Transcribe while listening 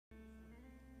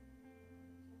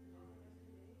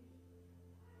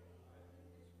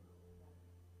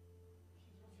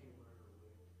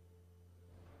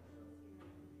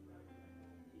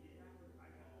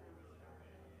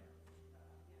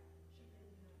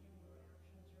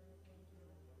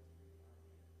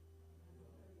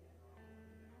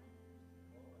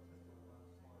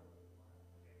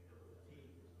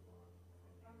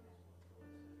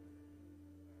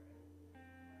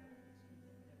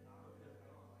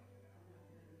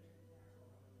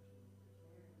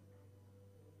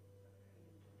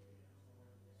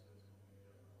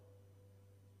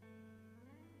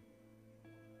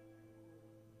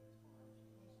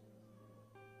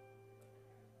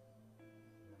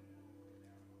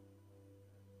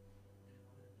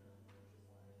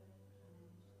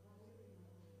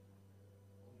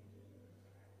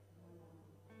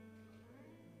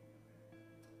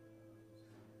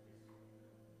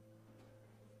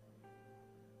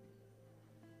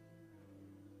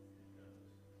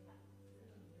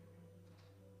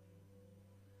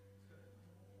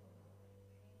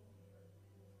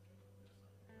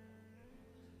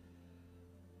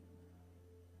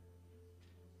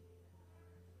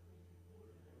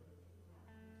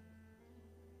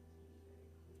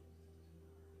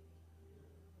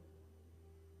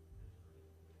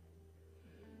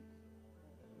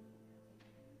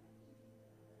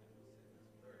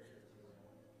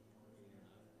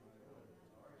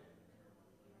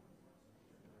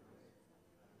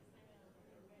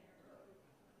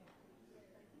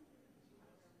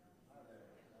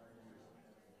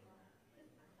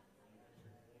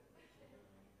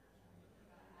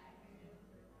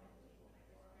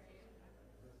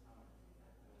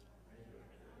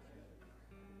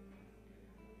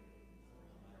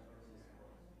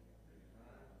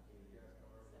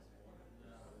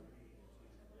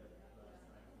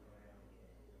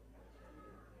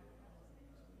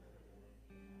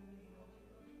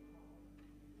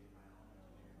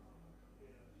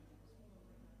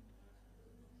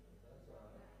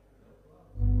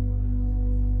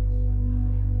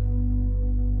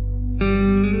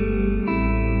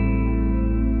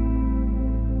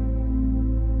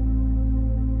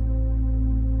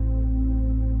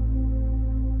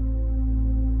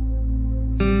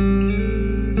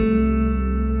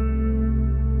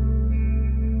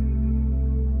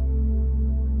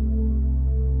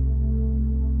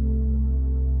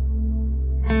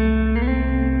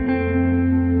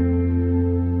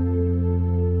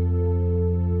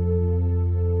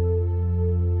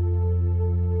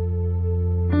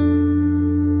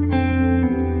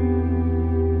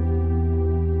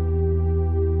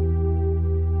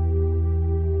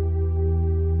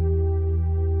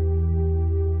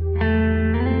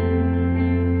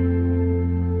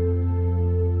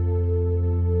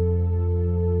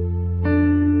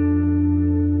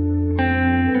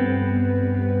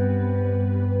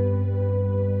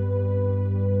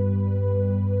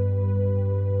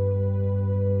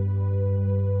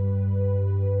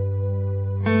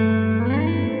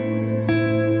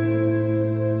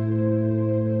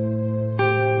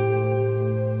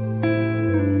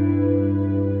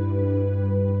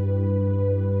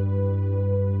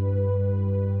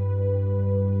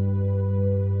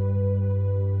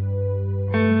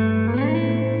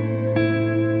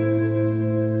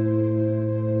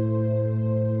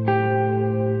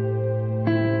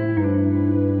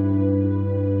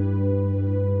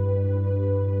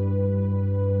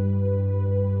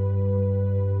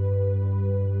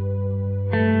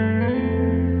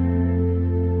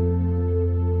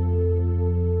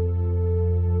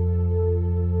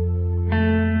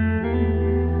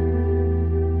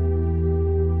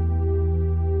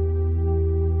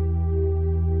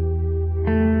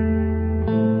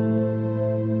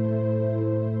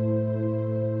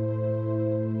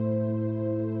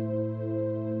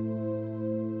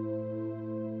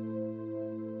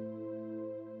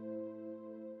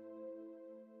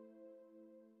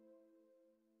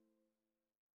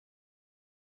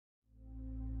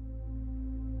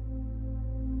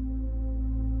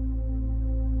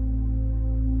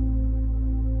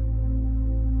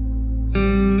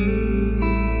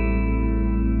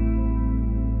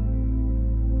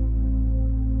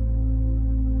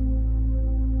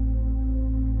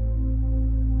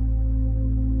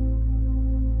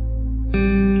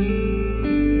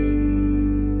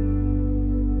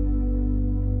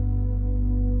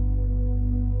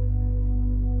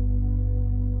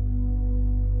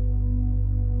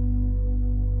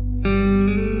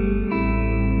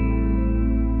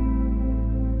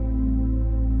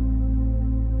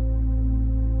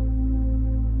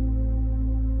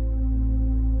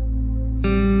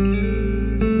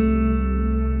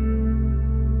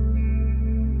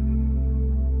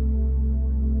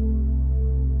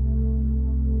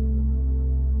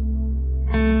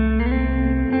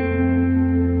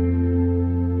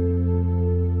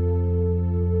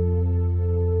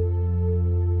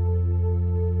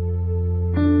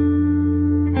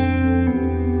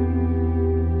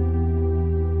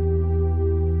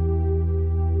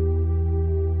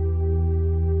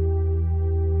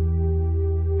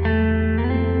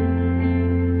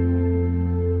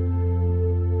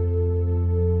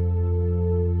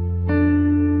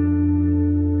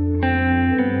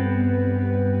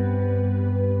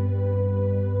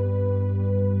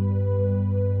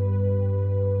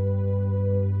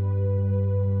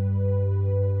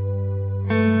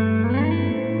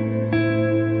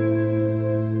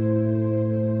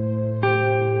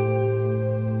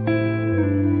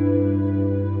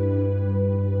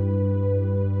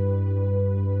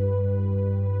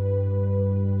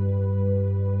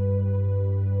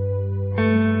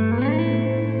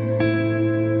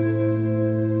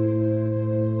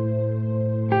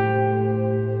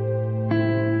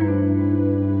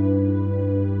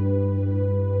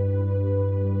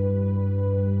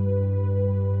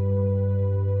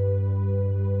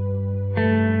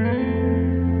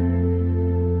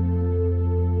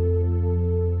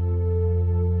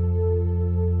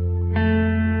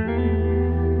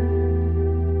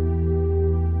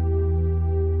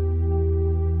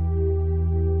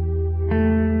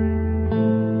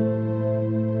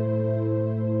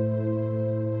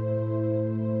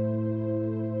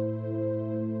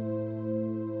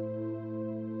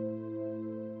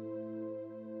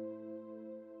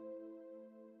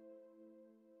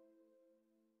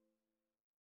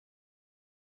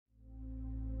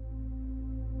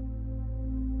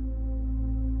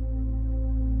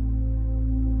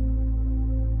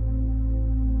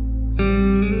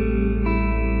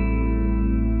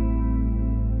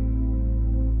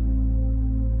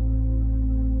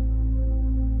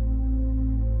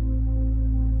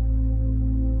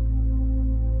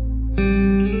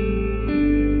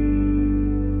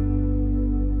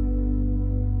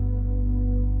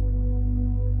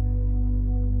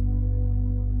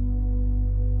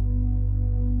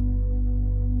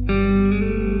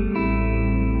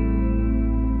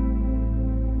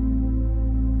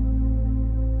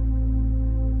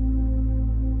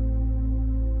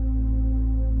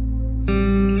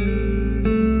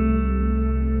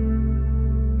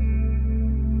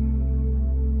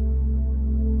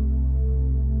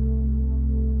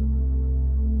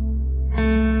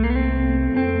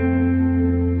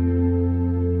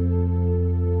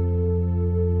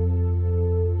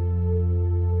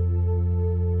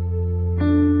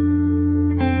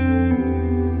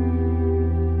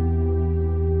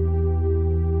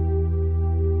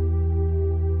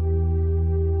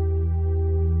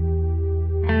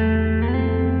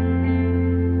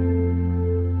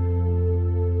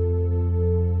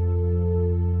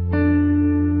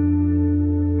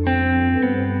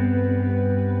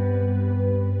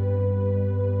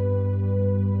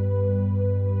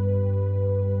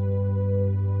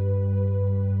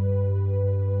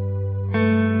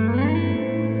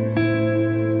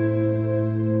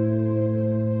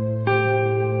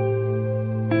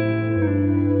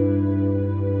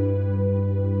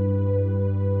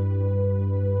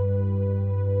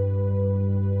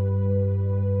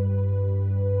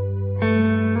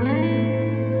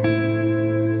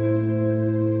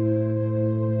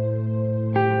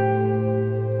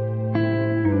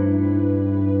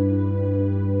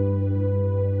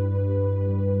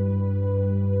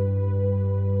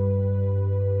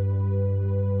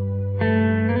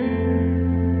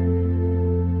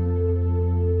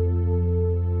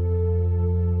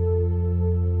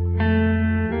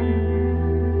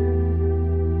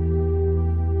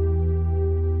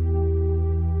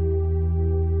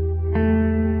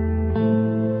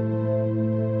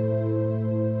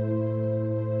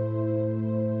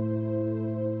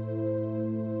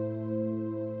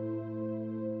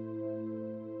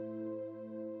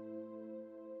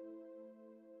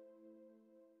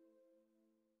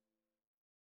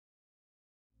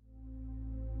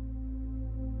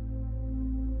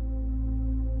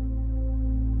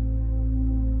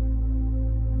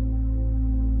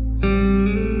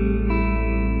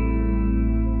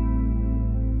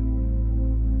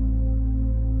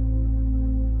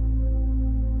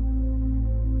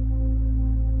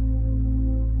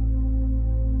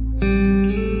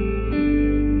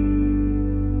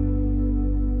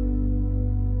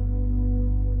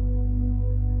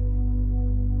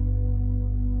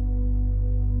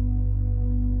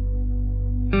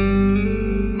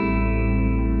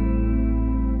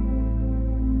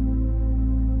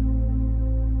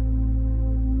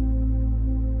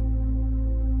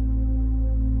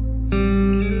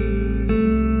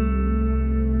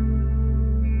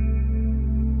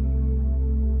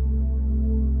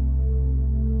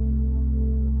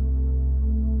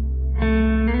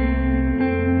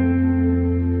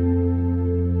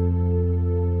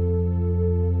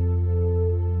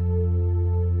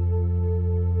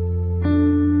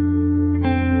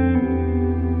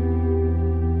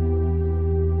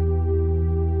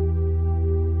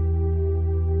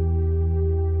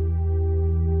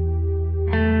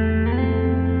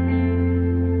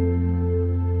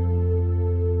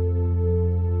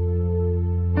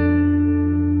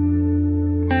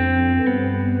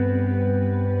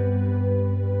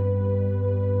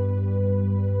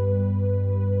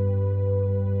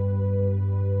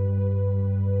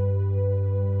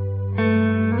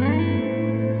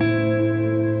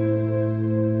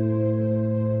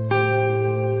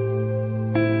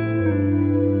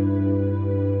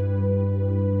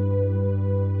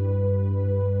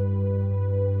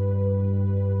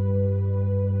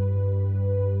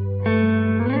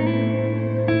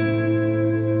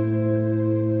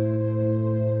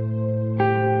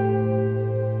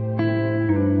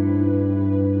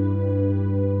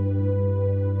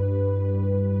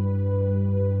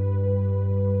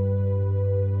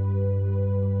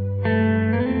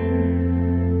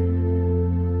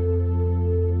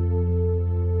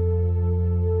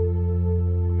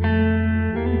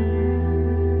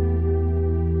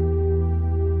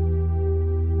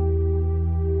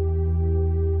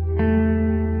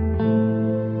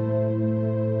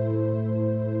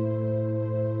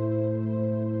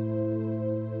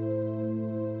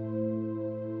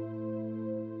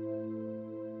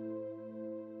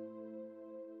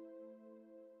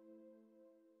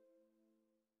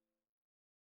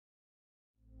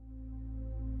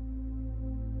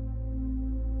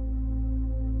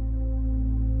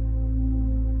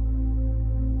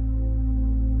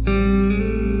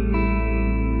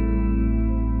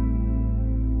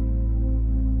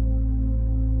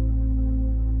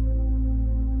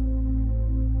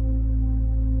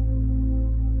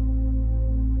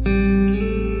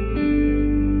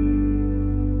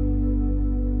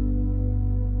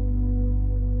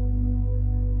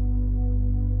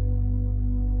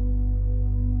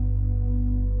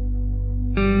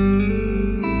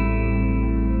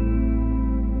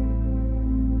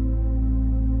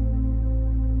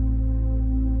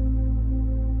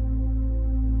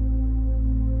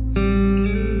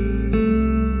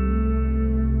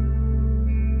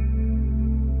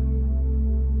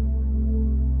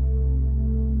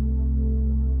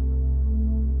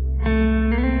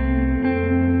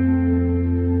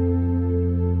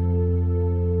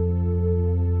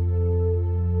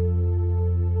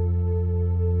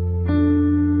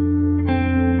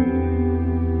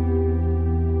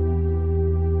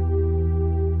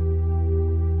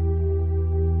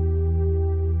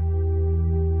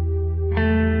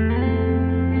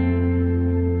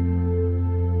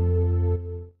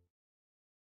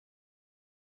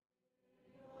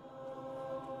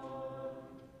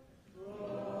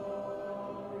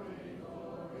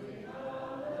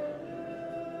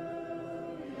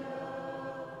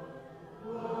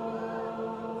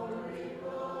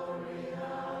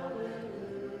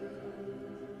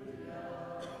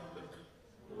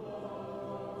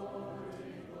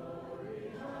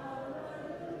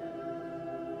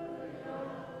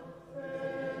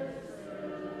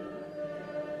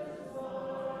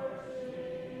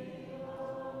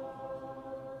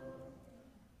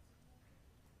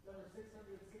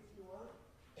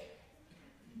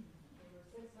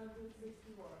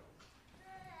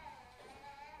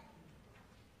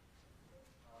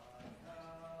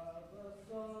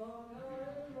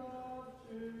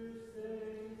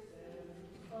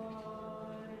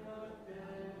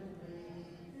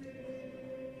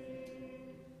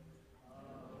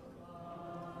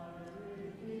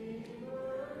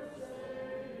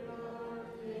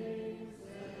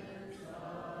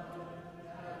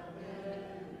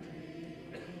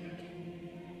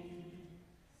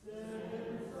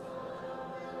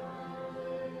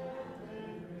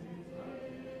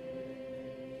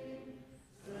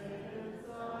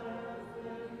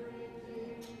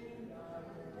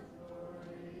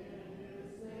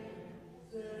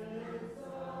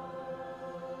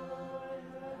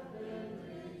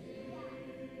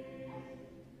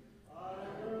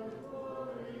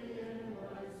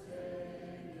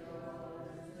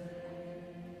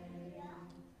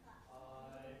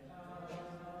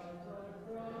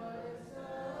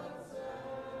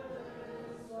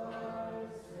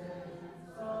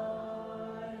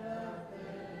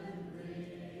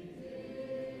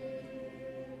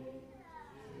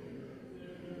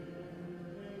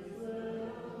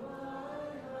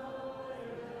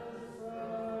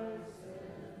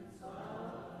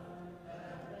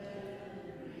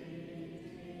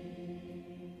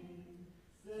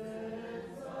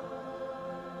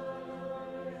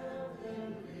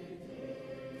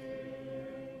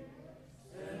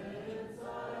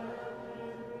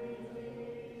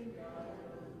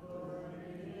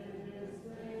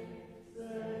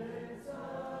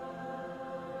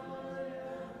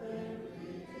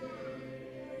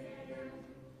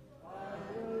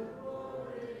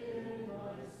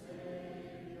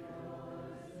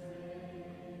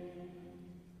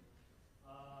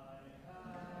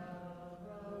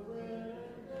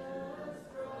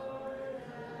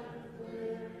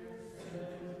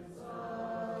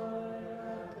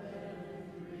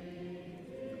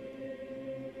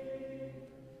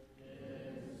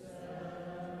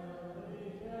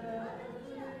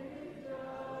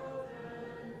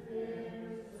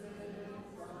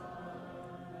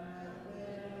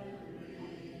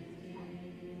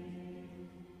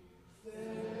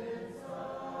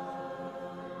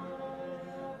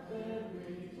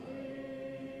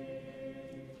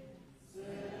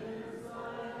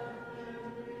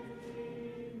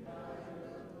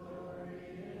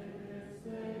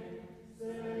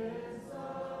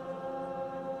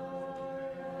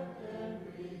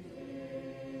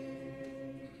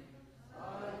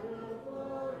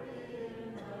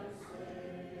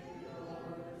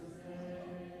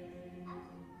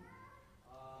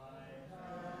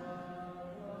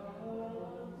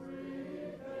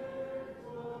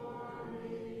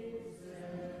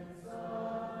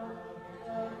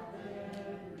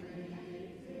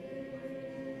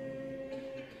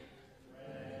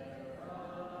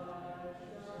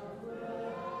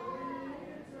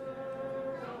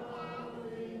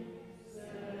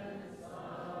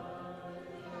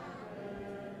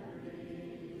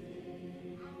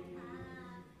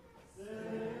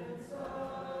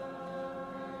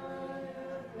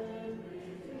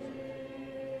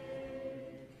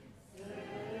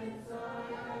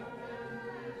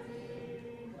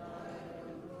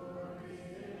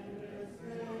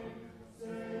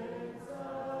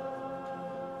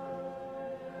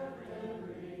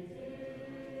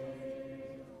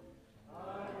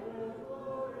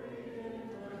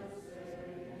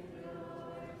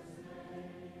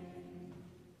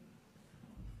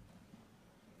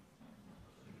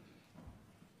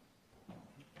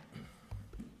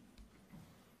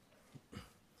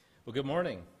Well, good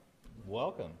morning.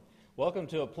 Welcome. Welcome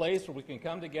to a place where we can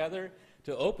come together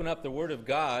to open up the Word of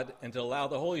God and to allow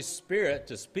the Holy Spirit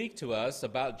to speak to us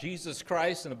about Jesus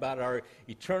Christ and about our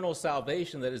eternal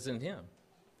salvation that is in Him.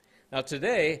 Now,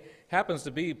 today happens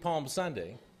to be Palm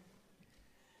Sunday,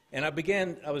 and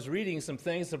I was reading some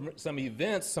things, some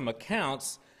events, some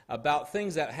accounts about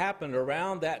things that happened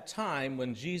around that time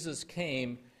when Jesus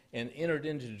came and entered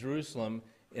into Jerusalem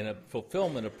in a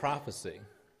fulfillment of prophecy.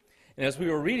 And as we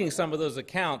were reading some of those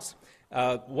accounts,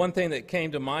 one thing that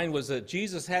came to mind was that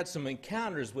Jesus had some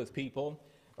encounters with people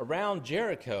around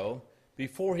Jericho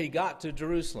before he got to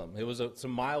Jerusalem. It was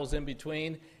some miles in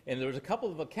between, and there was a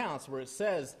couple of accounts where it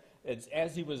says,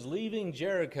 as he was leaving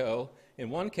Jericho, in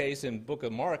one case in the book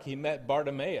of Mark, he met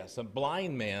Bartimaeus, a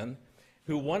blind man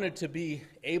who wanted to be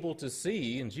able to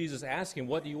see, and Jesus asked him,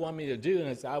 "What do you want me to do?" And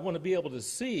he said, "I want to be able to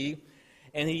see."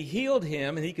 And he healed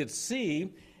him, and he could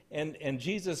see. And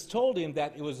Jesus told him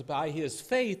that it was by his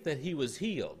faith that he was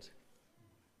healed.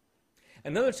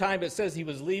 Another time it says he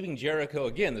was leaving Jericho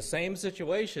again, the same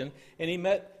situation, and he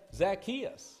met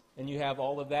Zacchaeus. And you have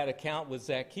all of that account with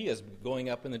Zacchaeus going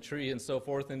up in the tree and so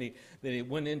forth, and then he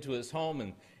went into his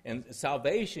home, and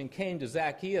salvation came to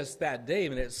Zacchaeus that day.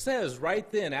 And it says right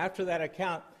then, after that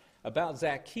account about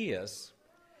Zacchaeus,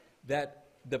 that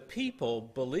the people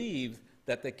believed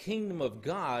that the kingdom of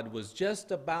God was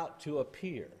just about to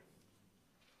appear.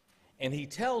 And he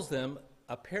tells them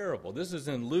a parable. This is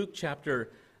in Luke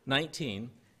chapter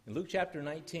 19. In Luke chapter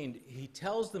 19, he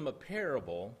tells them a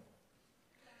parable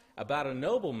about a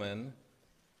nobleman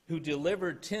who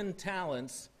delivered 10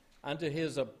 talents unto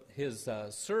his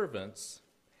servants,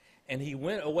 and he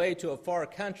went away to a far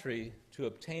country to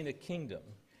obtain a kingdom.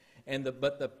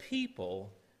 But the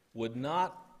people would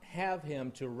not have him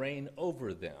to reign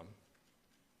over them.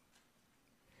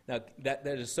 Now, that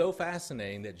is so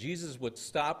fascinating that Jesus would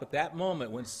stop at that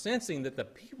moment when sensing that the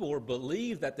people were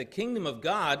believed that the kingdom of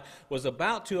God was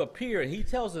about to appear. And he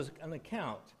tells us an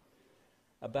account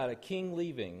about a king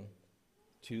leaving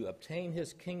to obtain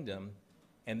his kingdom,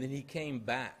 and then he came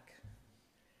back,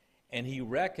 and he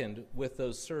reckoned with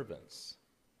those servants.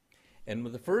 And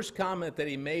the first comment that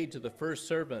he made to the first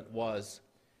servant was,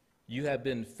 "You have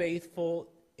been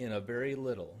faithful in a very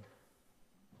little."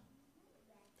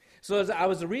 So as I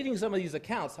was reading some of these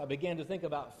accounts, I began to think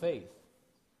about faith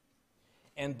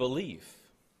and belief.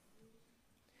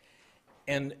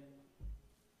 And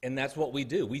that's what we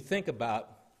do. We think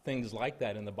about things like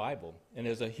that in the Bible. And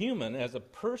as a human, as a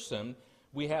person,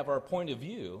 we have our point of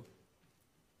view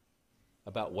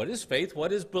about what is faith,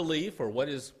 what is belief, or what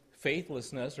is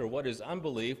faithlessness, or what is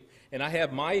unbelief. And I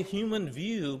have my human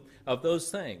view of those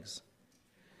things.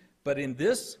 But in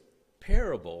this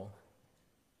parable,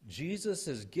 Jesus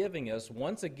is giving us,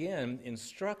 once again,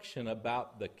 instruction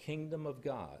about the kingdom of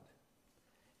God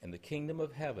and the kingdom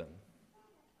of heaven.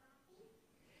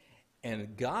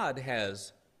 And God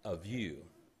has a view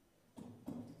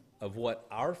of what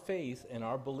our faith and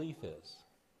our belief is.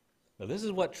 Now, this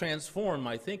is what transformed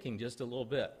my thinking just a little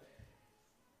bit.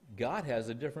 God has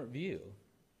a different view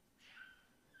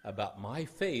about my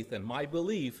faith and my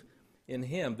belief in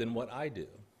Him than what I do.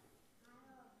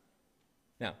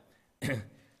 Now,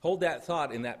 hold that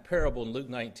thought in that parable in Luke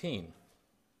 19.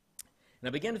 And I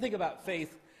began to think about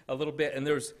faith a little bit, and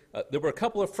there were a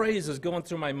couple of phrases going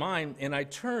through my mind, and I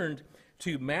turned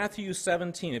to Matthew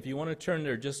 17. If you want to turn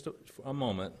there just a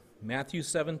moment. Matthew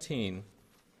 17.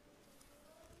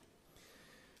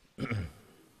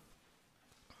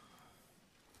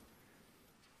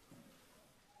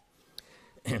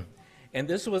 And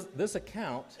this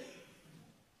account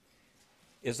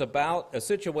is about a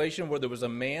situation where there was a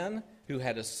man who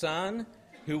had a son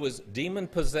who was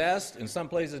demon-possessed, in some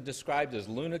places described as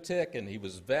lunatic, and he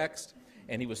was vexed,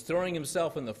 and he was throwing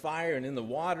himself in the fire and in the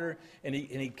water, and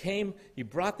he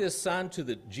brought this son to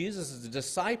Jesus'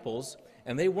 disciples,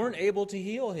 and they weren't able to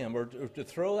heal him or to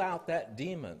throw out that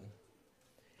demon.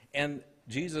 And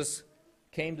Jesus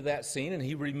came to that scene, and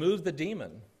he removed the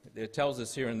demon. It tells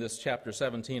us here in this chapter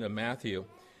 17 of Matthew,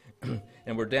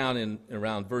 and we're down in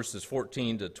around verses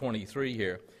 14 to 23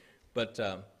 here.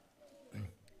 But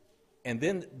and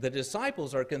then the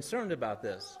disciples are concerned about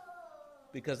this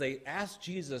because they asked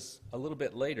Jesus a little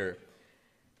bit later.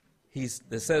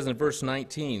 It says in verse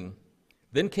 19,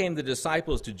 "Then came the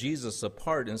disciples to Jesus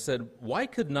apart and said, 'Why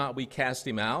could not we cast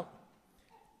him out?'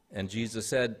 And Jesus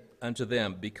said unto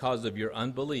them, 'Because of your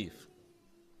unbelief.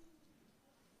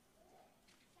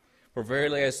 For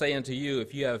verily I say unto you,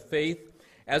 if you have faith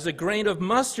as a grain of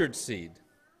mustard seed,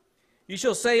 you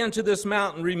shall say unto this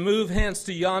mountain, Remove hence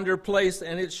to yonder place,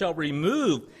 and it shall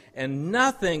remove, and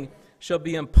nothing shall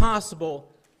be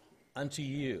impossible unto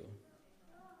you.'"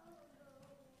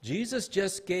 Jesus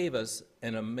just gave us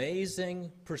an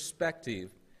amazing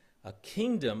perspective, a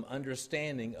kingdom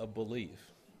understanding of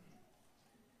belief.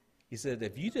 He said,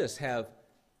 if you just have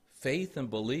faith and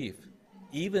belief,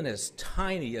 even as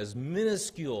tiny, as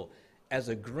minuscule as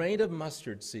a grain of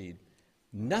mustard seed,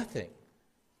 nothing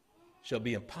shall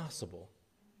be impossible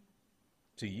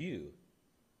to you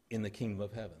in the kingdom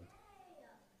of heaven.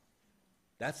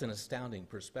 That's an astounding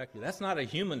perspective. That's not a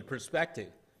human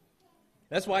perspective.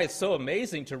 That's why it's so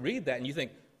amazing to read that and you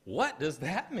think, what does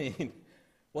that mean?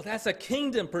 Well, that's a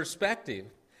kingdom perspective.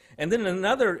 And then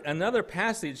another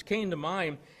passage came to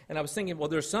mind, and I was thinking, well,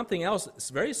 there's something else that's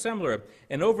very similar.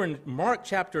 And over in Mark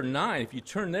chapter 9, if you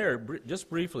turn there just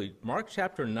briefly, Mark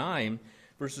chapter 9,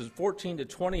 verses 14 to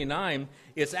 29,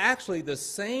 it's actually the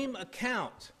same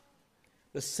account,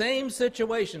 the same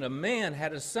situation. A man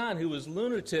had a son who was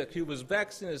lunatic, who was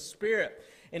vexed in his spirit,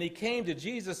 and he came to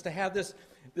Jesus to have this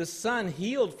son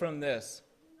healed from this.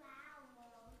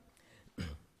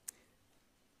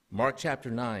 Mark chapter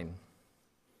 9,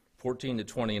 14 to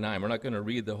 29. We're not going to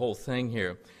read the whole thing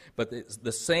here, but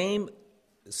the same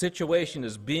situation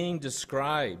is being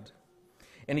described.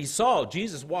 And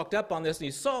Jesus walked up on this, and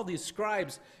he saw these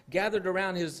scribes gathered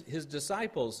around his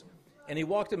disciples, and he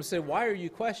walked up and said, why are you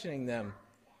questioning them?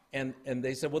 And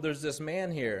they said, well, there's this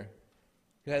man here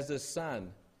who has this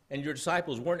son, and your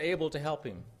disciples weren't able to help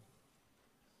him.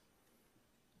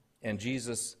 And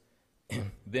Jesus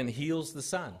then heals the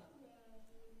son.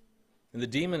 And the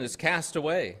demon is cast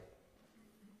away.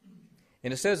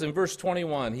 And it says in verse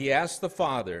 21, he asked the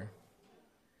father,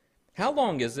 how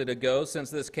long is it ago since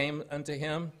this came unto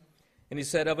him? And he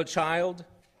said, of a child.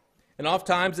 And oft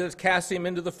times it has cast him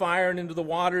into the fire and into the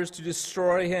waters to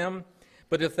destroy him.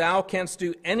 But if thou canst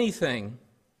do anything,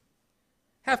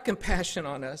 have compassion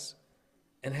on us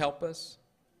and help us.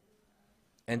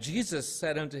 And Jesus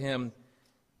said unto him,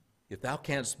 if thou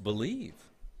canst believe,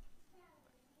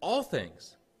 all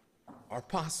things are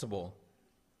possible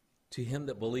to him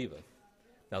that believeth.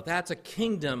 Now that's a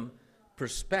kingdom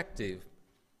perspective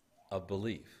of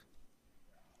belief.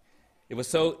 It was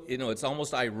so, it's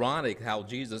almost ironic how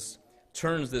Jesus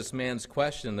turns this man's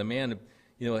question. The man,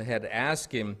 had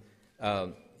asked him,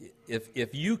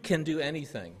 if you can do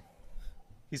anything.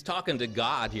 He's talking to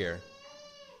God here.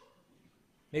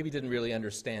 Maybe he didn't really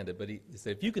understand it, but he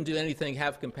said, if you can do anything,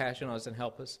 have compassion on us and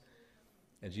help us.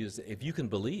 And Jesus said, if you can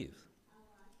believe,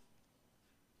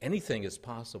 anything is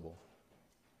possible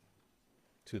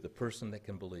to the person that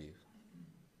can believe.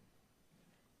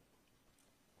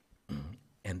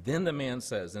 And then the man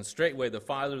says, and straightway the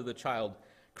father of the child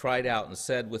cried out and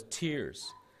said with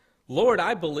tears, Lord,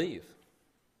 I believe.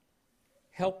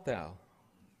 Help thou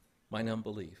mine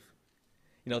unbelief.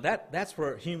 That's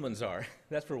where humans are.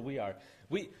 That's where we are.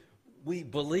 We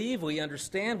believe, we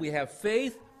understand, we have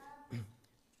faith.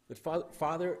 But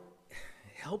Father,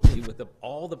 help me with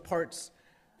all the parts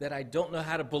that I don't know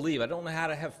how to believe. I don't know how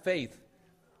to have faith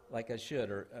like I should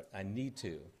or I need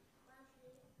to.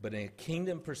 But in a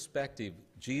kingdom perspective,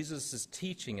 Jesus is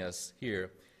teaching us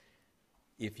here,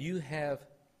 if you have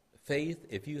faith,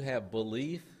 if you have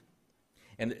belief,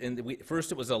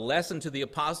 first it was a lesson to the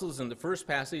apostles in the first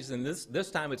passage, and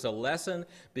this time it's a lesson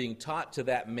being taught to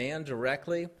that man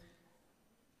directly.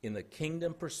 In the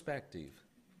kingdom perspective,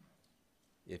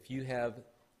 if you have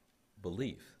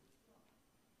belief,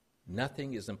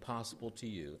 nothing is impossible to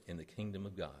you in the kingdom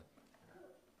of God.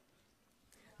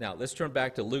 Now, let's turn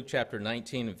back to Luke chapter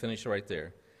 19 and finish right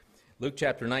there. Luke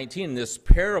chapter 19, this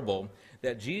parable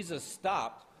that Jesus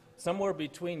stopped somewhere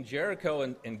between Jericho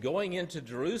and going into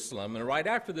Jerusalem. And right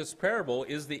after this parable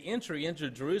is the entry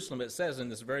into Jerusalem, it says in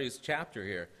this very chapter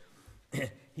here.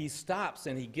 He stops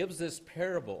and he gives this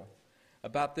parable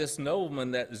about this nobleman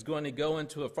that is going to go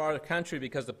into a far country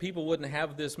because the people wouldn't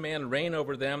have this man reign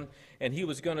over them. And he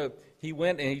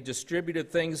went and he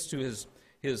distributed things to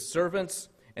his servants.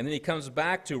 And then he comes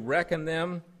back to reckon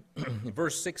them.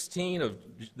 Verse 16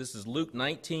 this is Luke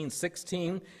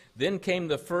 19:16. Then came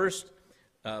the first,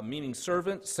 meaning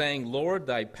servant, saying, Lord,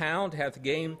 thy pound hath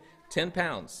gained 10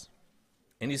 pounds.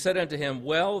 And he said unto him,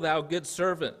 well, thou good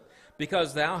servant,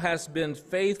 because thou hast been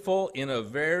faithful in a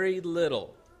very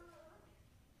little.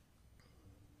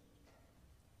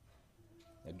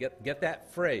 Now get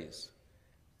that phrase.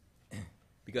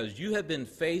 Because you have been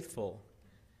faithful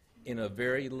in a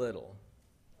very little.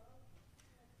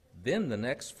 Then the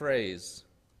next phrase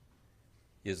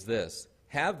is this,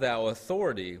 have thou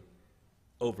authority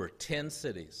over 10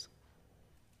 cities.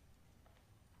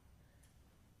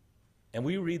 And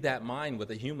we read that mind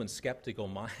with a human skeptical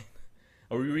mind.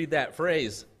 Or we read that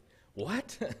phrase,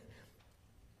 what?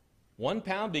 1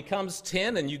 pound becomes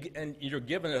 10 and you're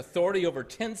given authority over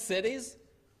 10 cities?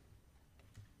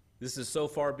 This is so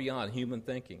far beyond human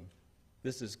thinking.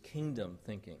 This is kingdom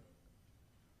thinking.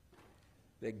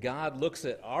 That God looks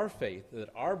at our faith, at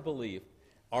our belief,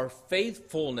 our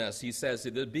faithfulness, he says,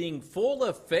 that being full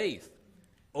of faith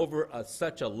over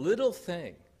such a little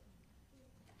thing.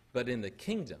 But in the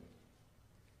kingdom,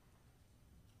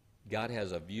 God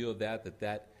has a view of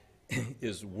that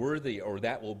is worthy, or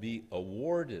that will be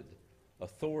awarded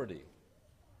authority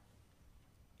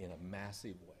in a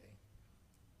massive way.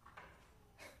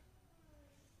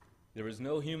 There is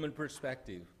no human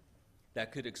perspective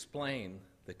that could explain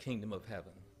the kingdom of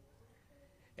heaven.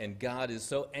 And God is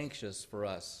so anxious for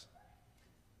us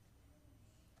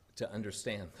to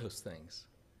understand those things,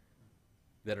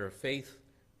 that our faith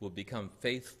will become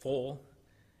faithful,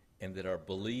 and that our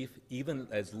belief, even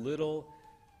as little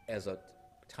as a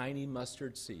tiny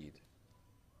mustard seed,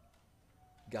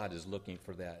 God is looking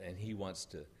for that, and he wants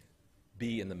to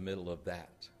be in the middle of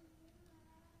that.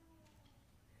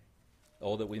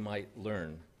 Oh, that we might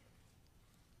learn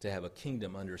to have a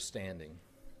kingdom understanding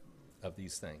of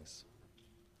these things.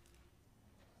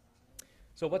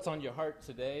 So what's on your heart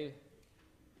today?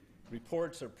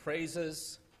 Reports or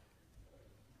praises,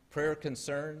 prayer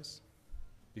concerns?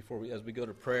 As we go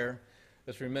to prayer,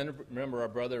 let's remember our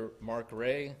brother Mark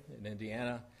Ray in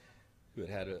Indiana, who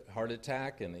had a heart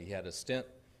attack, and he had a stent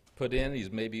put in.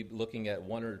 He's maybe looking at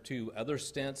 1 or 2 other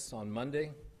stents on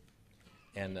Monday,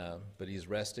 but he's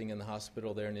resting in the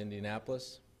hospital there in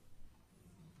Indianapolis.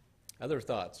 Other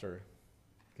thoughts or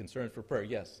concerns for prayer?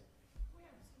 Yes. We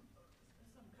have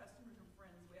some customers and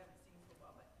friends we haven't seen for a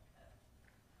while, but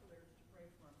we're to pray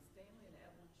for them. Stanley and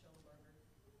Evelyn Schellberger,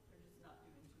 they're just not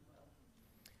doing too well.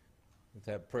 Let's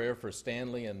have prayer for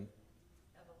Stanley and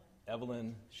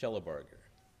Evelyn Schellberger.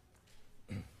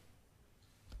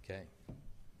 Okay.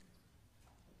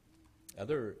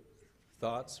 Other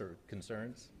thoughts or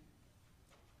concerns?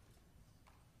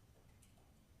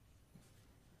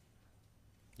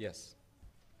 Yes.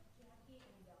 Jackie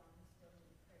and Don still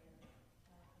need prayer.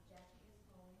 Jackie is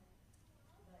home,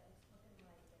 but it's looking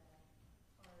like a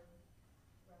hard,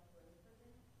 rough road for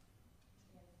them,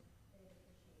 and they'd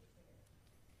appreciate prayer.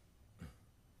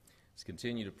 Let's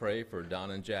continue to pray for Don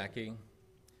and Jackie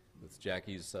with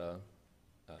Jackie's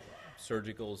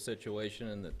surgical situation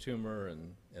and the tumor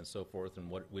and so forth,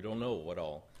 and what we don't know what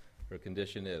all her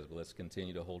condition is, but let's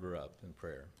continue to hold her up in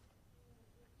prayer.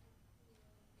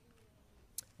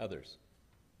 Others?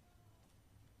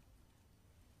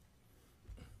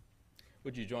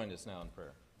 Would you join us now in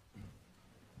prayer?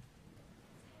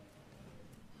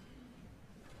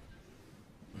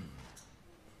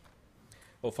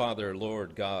 Oh, Father,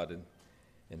 Lord God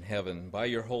in heaven, by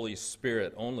your Holy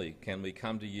Spirit only can we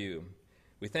come to you.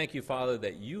 We thank you, Father,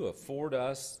 that you afford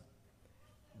us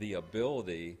the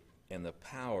ability and the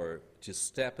power to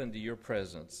step into your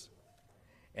presence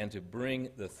and to bring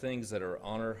the things that are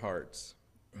on our hearts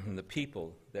and the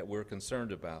people that we're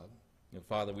concerned about. And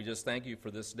Father, we just thank you for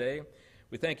this day.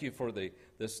 We thank you for the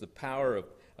power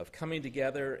of coming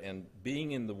together and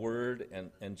being in the Word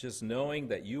and just knowing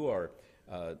that you are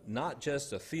not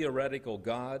just a theoretical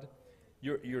God.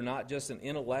 You're not just an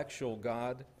intellectual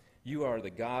God. You are the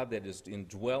God that is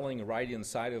indwelling right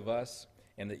inside of us,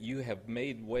 and that you have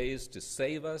made ways to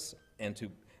save us and to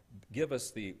give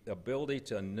us the ability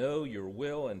to know your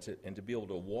will and to be able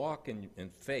to walk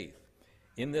in faith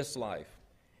in this life,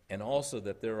 and also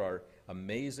that there are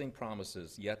amazing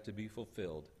promises yet to be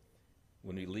fulfilled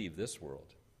when we leave this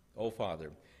world. Oh,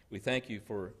 Father, we thank you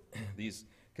for these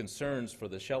concerns for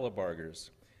the Schellbergers,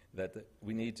 that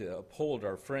we need to uphold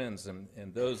our friends and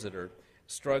those that are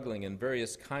struggling in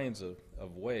various kinds of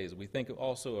ways. We think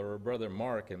also of our brother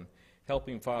Mark and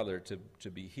helping, Father,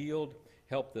 to be healed,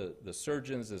 help the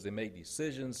surgeons as they make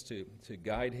decisions to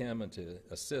guide him and to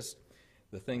assist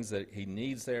the things that he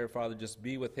needs there. Father, just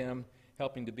be with him,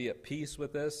 helping to be at peace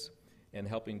with us and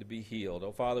helping to be healed.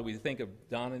 Oh, Father, we think of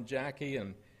Don and Jackie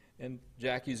and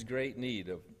Jackie's great need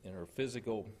in her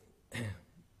physical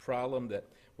problem, that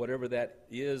whatever that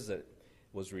is that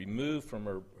was removed from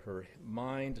her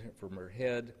mind, from her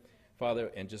head,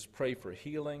 Father, and just pray for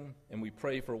healing. And we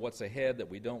pray for what's ahead that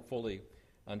we don't fully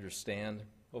understand.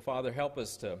 Oh, Father, help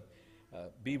us to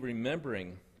be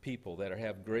remembering people that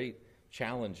have great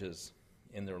challenges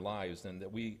in their lives, and that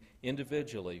we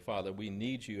individually, Father, we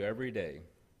need you every day.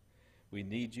 We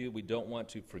need you. We don't want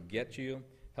to forget you.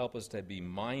 Help us to be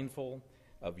mindful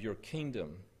of your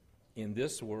kingdom in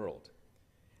this world,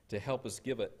 to help us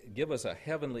give us a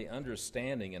heavenly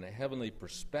understanding and a heavenly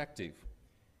perspective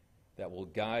that will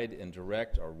guide and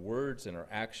direct our words and our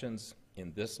actions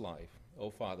in this life. Oh,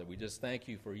 Father, we just thank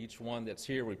you for each one that's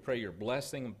here. We pray your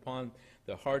blessing upon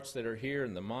the hearts that are here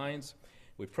and the minds.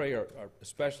 We pray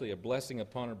especially a blessing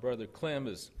upon our brother Clem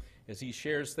as he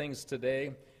shares things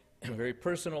today, very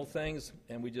personal things,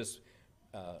 and we just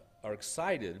are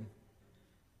excited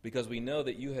because we know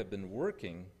that you have been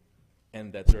working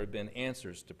and that there have been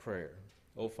answers to prayer.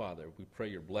 Oh, Father, we pray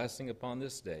your blessing upon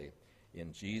this day.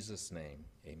 In Jesus' name,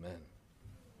 amen.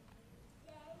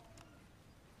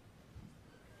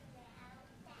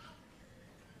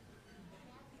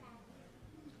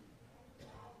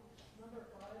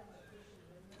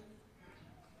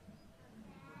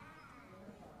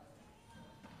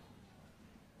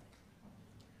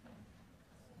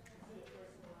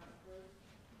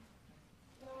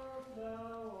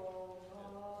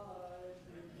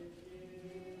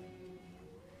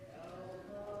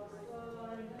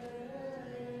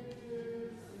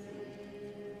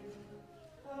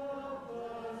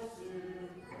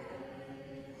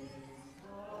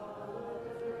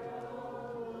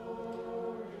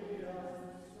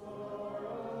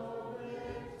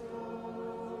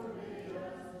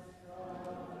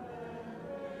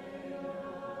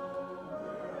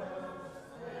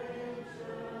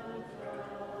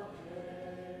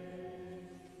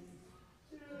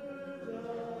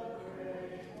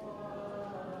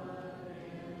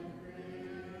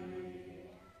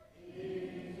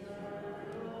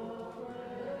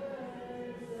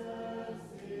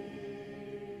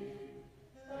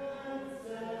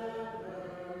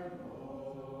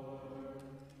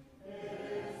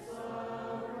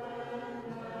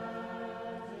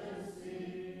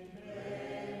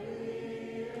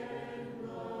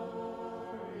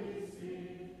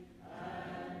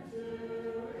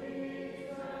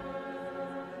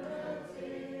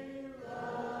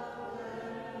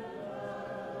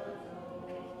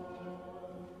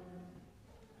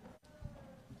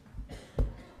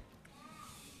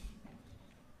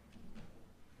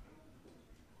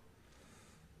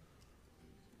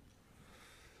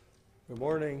 Good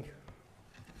morning.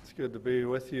 It's good to be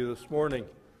with you this morning.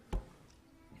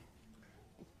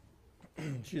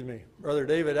 Excuse me. Brother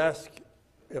David asked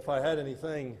if I had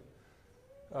anything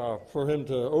for him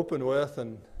to open with,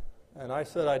 and I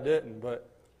said I didn't, but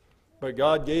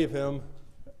God gave him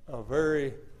a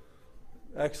very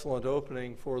excellent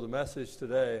opening for the message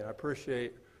today. I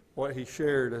appreciate what he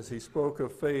shared as he spoke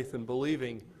of faith and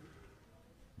believing,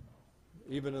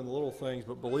 even in the little things,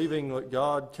 but believing what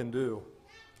God can do.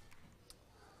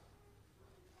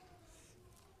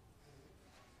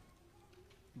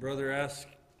 Brother asked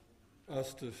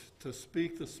us to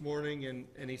speak this morning,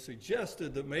 and he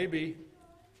suggested that maybe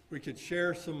we could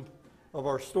share some of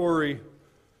our story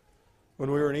when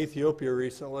we were in Ethiopia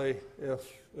recently,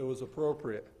 if it was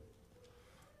appropriate.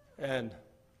 And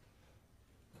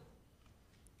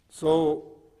so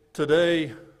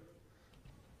today,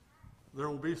 there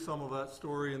will be some of that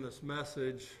story in this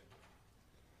message.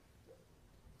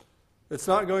 It's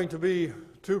not going to be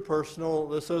too personal.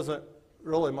 This isn't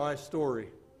really my story.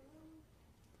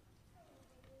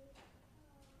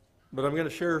 But I'm going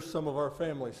to share some of our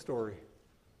family story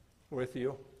with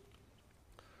you.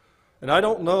 And I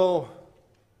don't know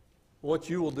what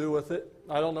you will do with it.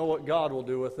 I don't know what God will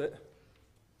do with it.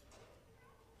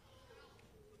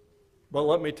 But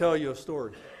let me tell you a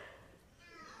story.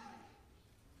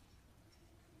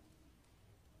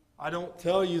 I don't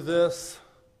tell you this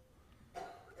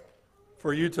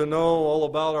for you to know all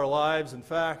about our lives. In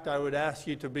fact, I would ask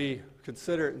you to be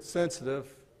considerate and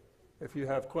sensitive if you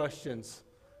have questions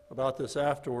about this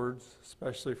afterwards,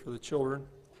 especially for the children.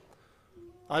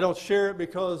 I don't share it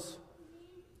because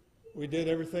we did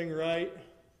everything right.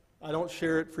 I don't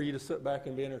share it for you to sit back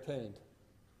and be entertained.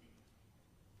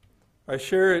 I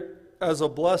share it as a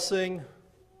blessing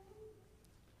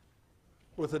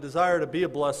with a desire to be a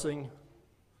blessing,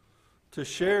 to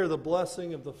share the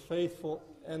blessing of the faithful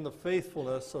and the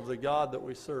faithfulness of the God that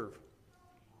we serve,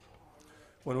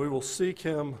 when we will seek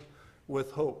Him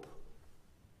with hope.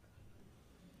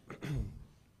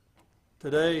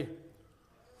 Today,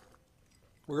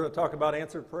 we're going to talk about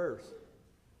answered prayers.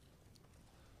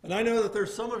 And I know that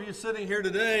there's some of you sitting here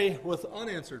today with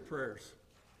unanswered prayers.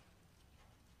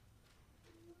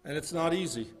 And it's not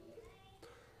easy.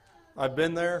 I've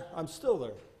been there. I'm still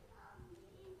there.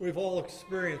 We've all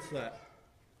experienced that.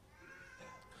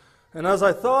 And as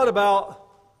I thought about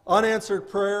unanswered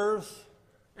prayers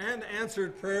and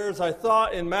answered prayers, I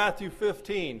thought in Matthew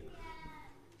 15,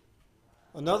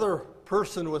 another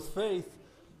person with faith.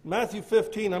 Matthew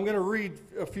 15, I'm going to read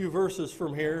a few verses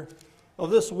from here of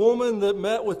this woman that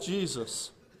met with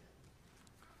Jesus.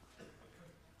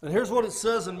 And here's what it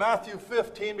says in Matthew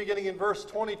 15, beginning in verse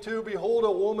 22. Behold,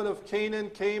 a woman of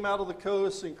Canaan came out of the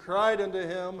coast and cried unto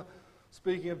him,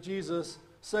 speaking of Jesus,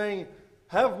 saying,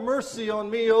 Have mercy on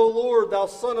me, O Lord, thou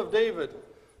Son of David.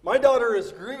 My daughter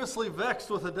is grievously vexed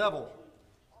with the devil.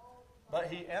 But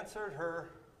he answered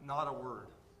her not a word.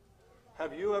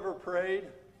 Have you ever prayed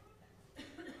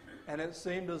and it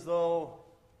seemed as though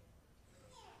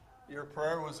your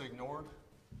prayer was ignored?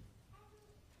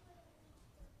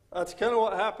 That's kind of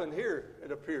what happened here,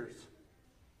 it appears.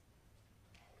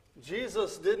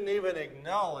 Jesus didn't even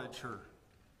acknowledge her.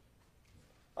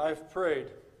 I've prayed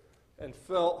and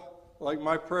felt like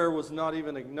my prayer was not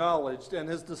even acknowledged. And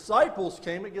his disciples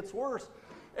came, it gets worse,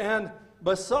 and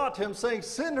besought him, saying,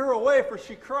 Send her away, for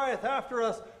she crieth after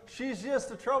us. She's just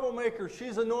a troublemaker.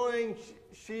 She's annoying.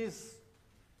 She's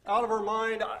out of her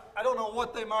mind. I don't know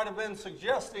what they might have been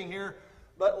suggesting here,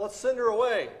 but let's send her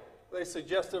away. They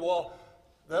suggested, well,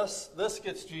 this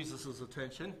gets Jesus'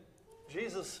 attention.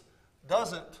 Jesus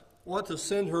doesn't want to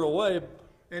send her away,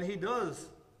 and he does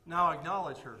now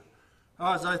acknowledge her.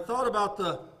 As I thought about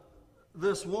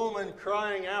this woman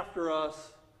crying after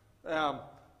us,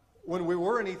 when we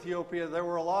were in Ethiopia, there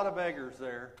were a lot of beggars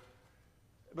there.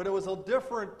 But it was a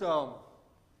different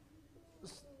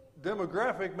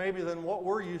demographic maybe than what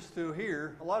we're used to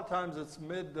here. A lot of times it's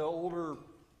mid to older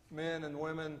men and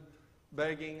women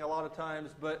begging a lot of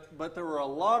times. But there were a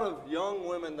lot of young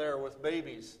women there with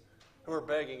babies who were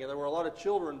begging. And there were a lot of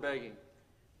children begging.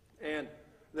 And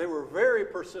they were very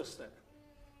persistent.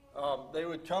 They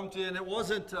would come to, and it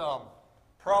wasn't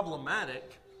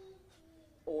problematic,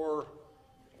 or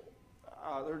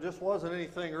there just wasn't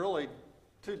anything really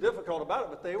too difficult about it,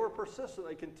 but they were persistent.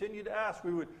 They continued to ask.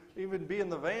 We would even be in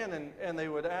the van, and they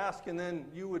would ask, and then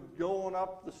you would go on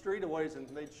up the street a ways, and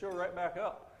they'd show right back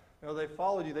up. You know, they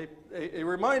followed you. They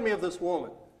remind me of this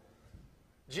woman.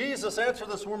 Jesus answered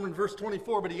this woman in verse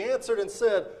 24, but he answered and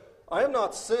said, I am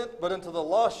not sent but unto the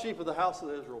lost sheep of the house of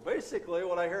Israel. Basically,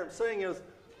 what I hear him saying is,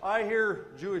 I hear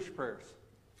Jewish prayers.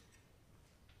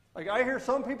 Like, I hear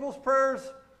some people's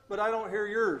prayers, but I don't hear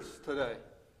yours today.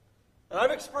 And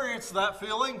I've experienced that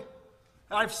feeling.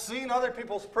 I've seen other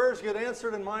people's prayers get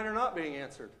answered and mine are not being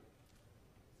answered.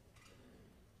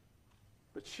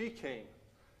 But she came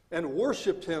and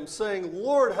worshipped him, saying,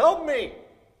 Lord, help me.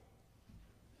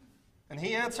 And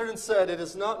he answered and said, It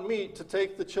is not meet to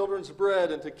take the children's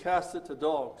bread and to cast it to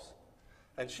dogs.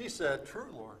 And she said, True,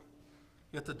 Lord.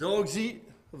 Yet the dogs eat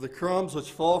of the crumbs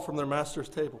which fall from their master's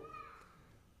table.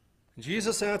 And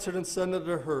Jesus answered and said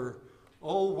unto her,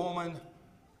 O woman,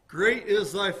 great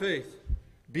is thy faith.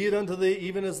 Be it unto thee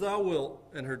even as thou wilt.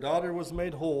 And her daughter was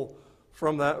made whole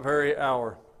from that very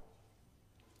hour.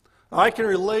 I can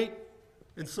relate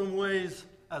in some ways,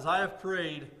 as I have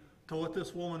prayed, to what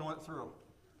this woman went through.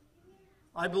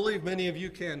 I believe many of you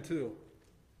can too.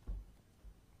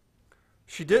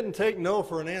 She didn't take no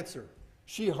for an answer.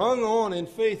 She hung on in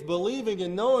faith, believing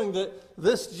and knowing that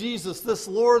this Jesus, this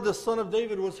Lord, the Son of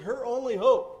David, was her only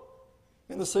hope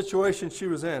in the situation she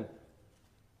was in.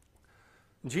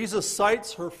 Jesus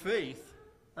cites her faith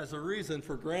as a reason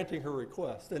for granting her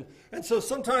request. And so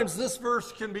sometimes this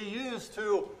verse can be used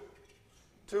to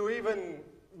even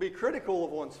be critical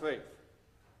of one's faith.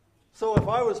 So if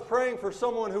I was praying for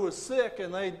someone who was sick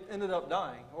and they ended up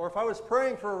dying, or if I was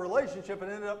praying for a relationship and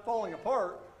ended up falling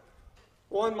apart,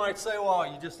 one might say, well,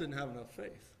 you just didn't have enough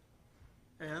faith.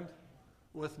 And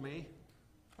with me,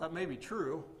 that may be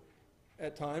true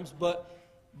at times,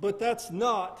 but that's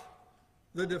not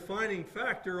the defining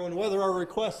factor on whether our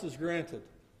request is granted.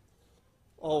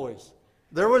 Always.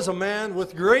 There was a man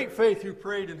with great faith who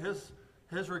prayed, and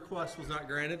his request was not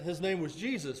granted. His name was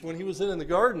Jesus. When he was in the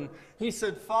garden, he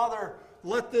said, Father,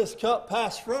 let this cup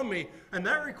pass from me. And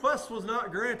that request was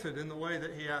not granted in the way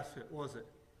that he asked it, was it?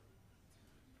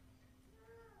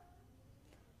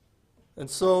 And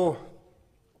so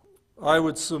I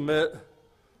would submit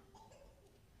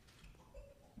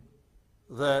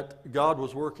that God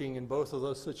was working in both of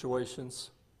those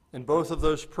situations. In both of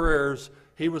those prayers,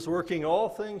 he was working all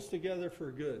things together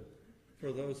for good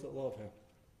for those that love him.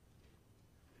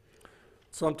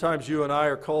 Sometimes you and I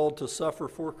are called to suffer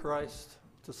for Christ,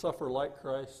 to suffer like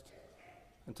Christ,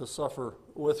 and to suffer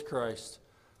with Christ.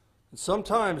 And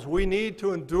sometimes we need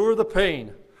to endure the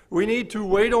pain. We need to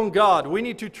wait on God. We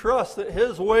need to trust that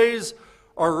his ways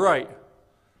are right.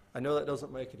 I know that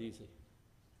doesn't make it easy.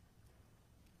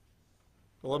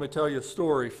 Well, let me tell you a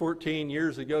story. 14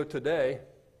 years ago today,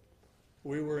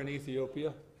 we were in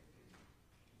Ethiopia.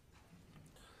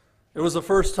 It was the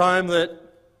first time that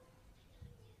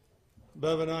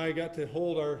Bev and I got to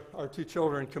hold our two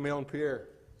children, Camille and Pierre.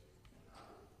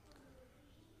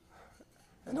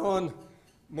 And on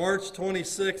March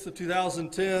 26th of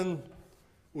 2010,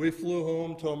 we flew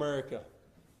home to America.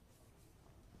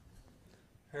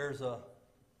 Here's a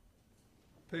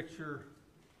picture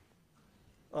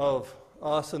of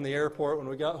us in the airport when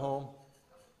we got home.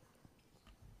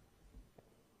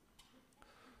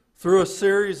 Through a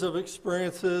series of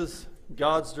experiences,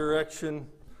 God's direction,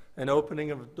 and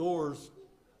opening of doors,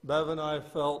 Bev and I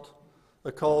felt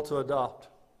the call to adopt.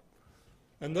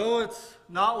 And though it's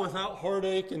not without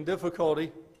heartache and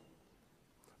difficulty,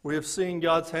 we have seen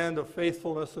God's hand of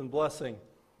faithfulness and blessing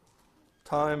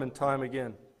time and time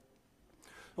again.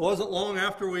 It wasn't long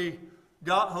after we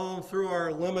got home through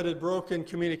our limited broken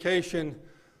communication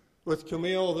with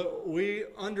Camille that we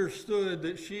understood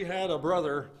that she had a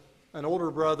brother, an older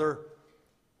brother,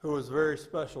 who was very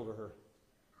special to her.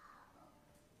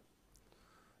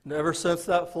 And ever since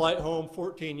that flight home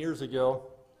 14 years ago,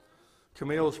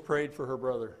 Camille has prayed for her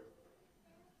brother.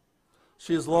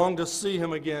 She has longed to see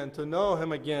him again, to know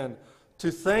him again,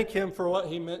 to thank him for what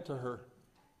he meant to her.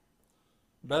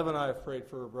 Bev and I have prayed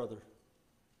for her brother.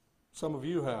 Some of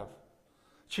you have.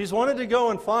 She's wanted to go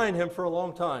and find him for a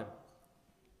long time,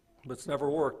 but it's never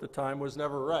worked. The time was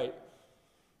never right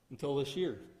until this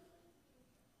year.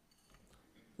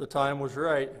 The time was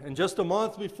right. And just a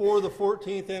month before the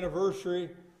 14th anniversary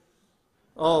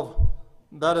of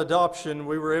that adoption,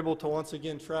 we were able to once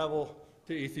again travel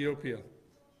to Ethiopia,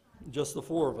 just the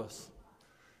four of us.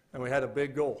 And we had a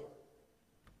big goal.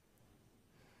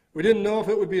 We didn't know if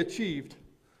it would be achieved,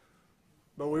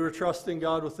 but we were trusting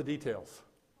God with the details.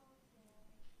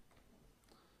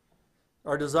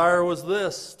 Our desire was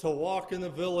this, to walk in the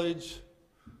village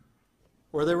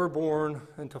where they were born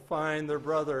and to find their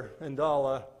brother,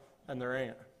 Ndala, and their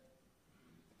aunt.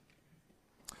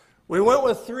 We went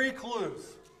with 3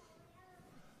 clues.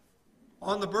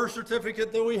 On the birth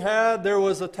certificate that we had, there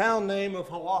was a town name of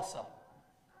Hawassa.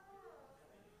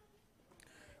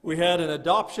 We had an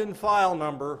adoption file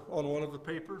number on one of the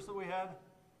papers that we had,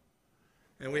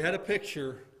 and we had a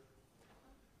picture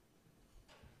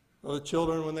of the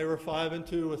children when they were 5 and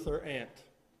 2 with their aunt,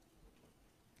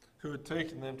 who had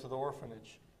taken them to the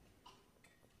orphanage.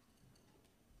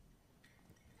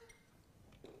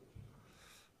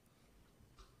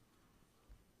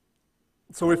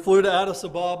 So we flew to Addis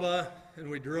Ababa, and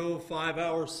we drove 5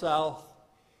 hours south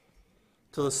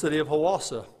to the city of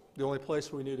Hawassa, the only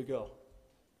place we knew to go.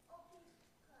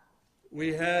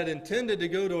 We had intended to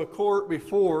go to a court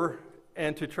before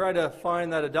and to try to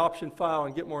find that adoption file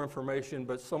and get more information,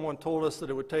 but someone told us that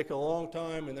it would take a long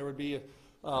time and there would be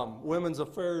women's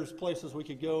affairs places we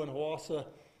could go in Hawassa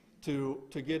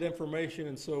to get information,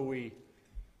 and so we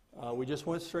just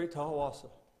went straight to Hawassa.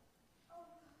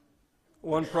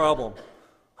 One problem.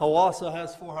 Hawassa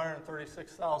has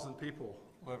 436,000 people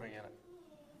living in it.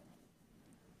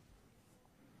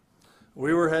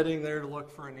 We were heading there to look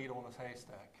for a needle in a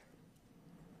haystack.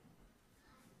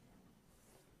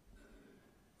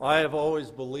 I have always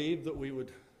believed that we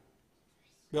would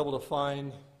be able to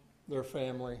find their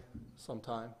family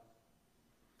sometime.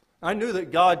 I knew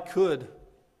that God could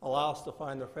allow us to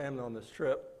find their family on this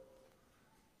trip.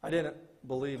 I didn't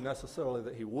believe necessarily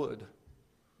that He would.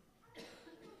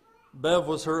 Bev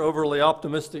was her overly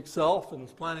optimistic self and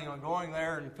was planning on going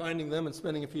there and finding them and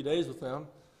spending a few days with them.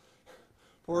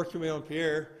 Poor Camille and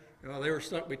Pierre, they were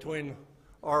stuck between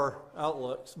our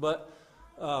outlooks. But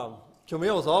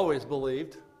Camille has always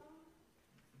believed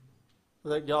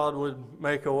that God would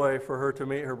make a way for her to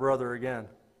meet her brother again.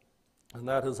 And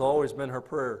that has always been her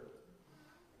prayer.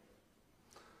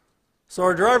 So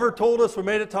our driver told us, we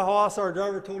made it to Hawassa, our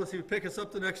driver told us he would pick us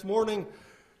up the next morning,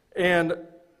 and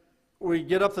we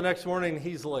get up the next morning and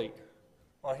he's late.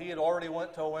 Well, he had already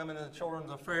went to a Women and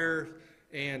Children's Affairs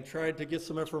and tried to get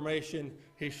some information.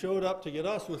 He showed up to get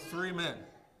us with 3 men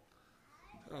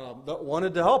that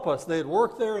wanted to help us. They had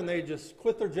worked there and they just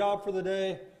quit their job for the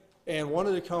day and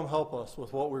wanted to come help us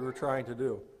with what we were trying to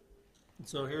do. And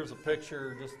so here's a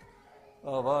picture just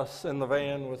of us in the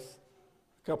van with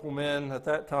a couple men at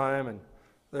that time, and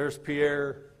there's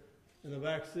Pierre in the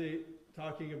back seat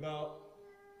talking about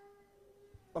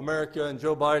America and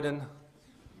Joe Biden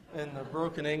in the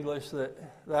broken English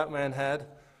that man had.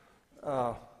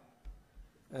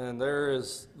 And there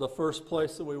is the first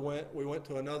place that we went. We went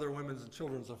to another Women's and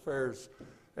Children's Affairs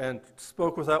and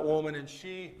spoke with that woman, and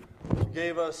she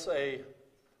gave us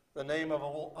the name of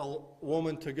a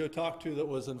woman to go talk to that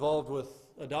was involved with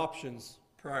adoptions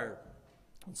prior.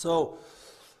 And so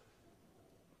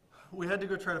we had to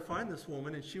go try to find this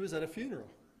woman, and she was at a funeral.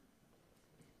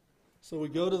 So we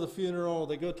go to the funeral,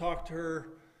 they go talk to her.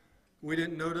 We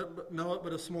didn't know it,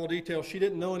 but a small detail. She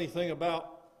didn't know anything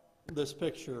about this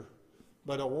picture,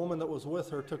 but a woman that was with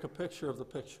her took a picture of the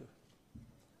picture.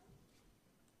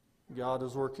 God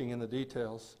is working in the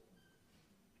details.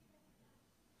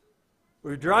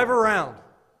 We drive around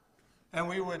and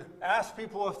we would ask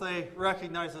people if they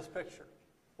recognize this picture.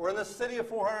 We're in this city of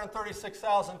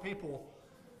 436,000 people,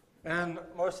 and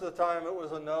most of the time it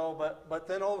was a no, but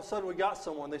then all of a sudden we got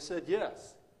someone. They said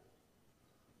yes.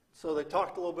 So they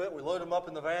talked a little bit, we loaded them up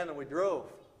in the van, and we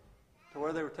drove to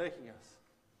where they were taking us.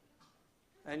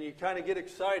 And you kind of get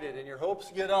excited, and your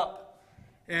hopes get up.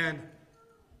 And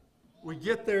we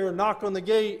get there, knock on the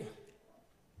gate.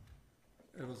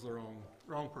 It was the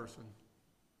wrong person.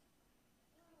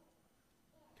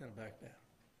 Kind of back down.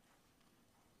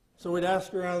 So we'd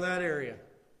ask around that area.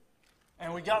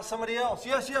 And we got somebody else.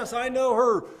 Yes, I know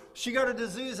her. She got a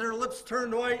disease and her lips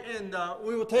turned white, and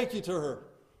we will take you to her.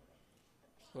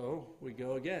 So we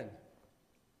go again.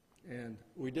 And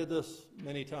we did this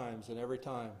many times, and every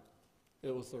time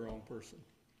it was the wrong person.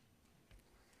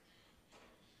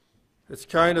 It's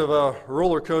kind of a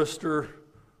roller coaster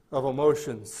of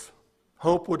emotions.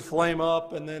 Hope would flame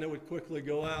up, and then it would quickly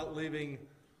go out, leaving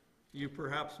you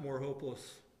perhaps more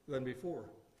hopeless than before.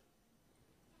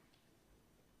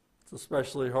 It's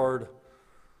especially hard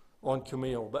on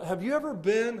Camille. But have you ever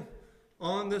been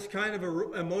on this kind of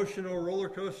an emotional roller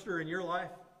coaster in your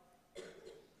life?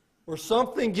 Where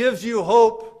something gives you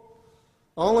hope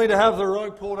only to have the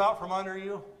rug pulled out from under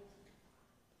you?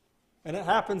 And it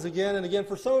happens again and again.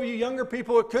 For some of you younger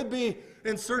people, it could be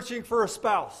in searching for a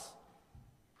spouse.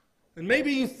 And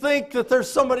maybe you think that there's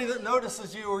somebody that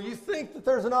notices you, or you think that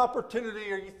there's an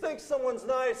opportunity, or you think someone's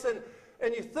nice, and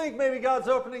you think maybe God's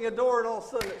opening a door, and all of a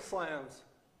sudden it slams.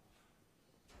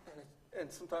 And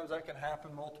sometimes that can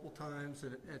happen multiple times,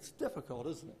 and it's difficult,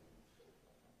 isn't it?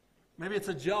 Maybe it's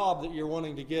a job that you're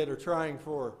wanting to get or trying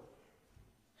for.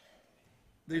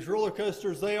 These roller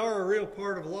coasters, they are a real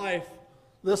part of life.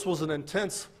 This was an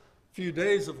intense few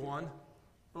days of one,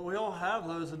 but we all have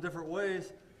those in different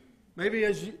ways. Maybe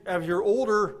as you're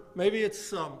older, maybe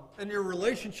it's in your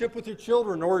relationship with your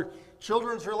children, or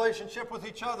children's relationship with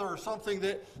each other, or something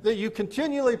that you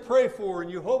continually pray for and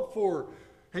you hope for,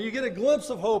 and you get a glimpse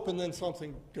of hope, and then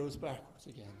something goes backwards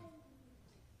again.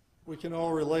 We can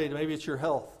all relate. Maybe it's your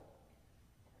health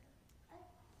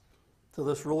to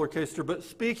this roller coaster. But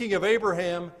speaking of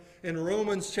Abraham, in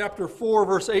Romans chapter 4,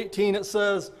 verse 18, it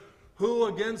says, "Who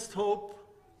against hope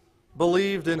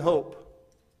believed in hope."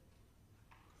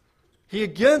 He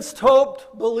against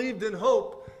hope believed in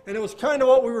hope. And it was kind of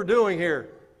what we were doing here.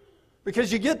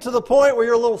 Because you get to the point where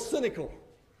you're a little cynical.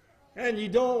 And you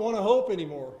don't want to hope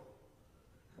anymore.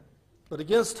 But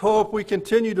against hope, we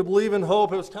continue to believe in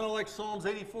hope. It was kind of like Psalms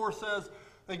 84 says.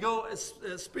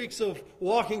 It speaks of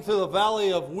walking through the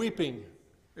valley of weeping.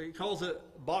 It calls it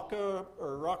Baca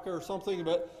or Raka or something.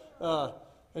 And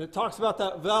it talks about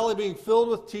that valley being filled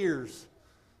with tears.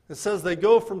 It says they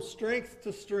go from strength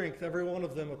to strength, every one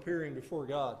of them appearing before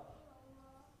God.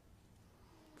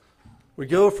 We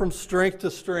go from strength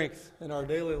to strength in our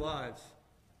daily lives,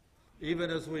 even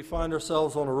as we find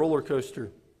ourselves on a roller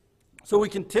coaster. So we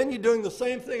continue doing the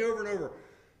same thing over and over,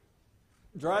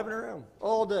 driving around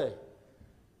all day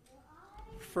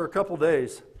for a couple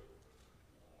days,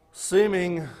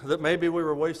 seeming that maybe we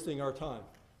were wasting our time.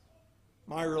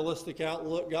 My realistic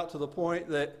outlook got to the point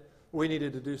that we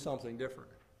needed to do something different.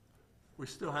 We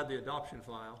still had the adoption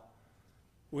file.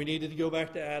 We needed to go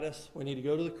back to Addis. We need to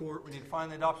go to the court. We need to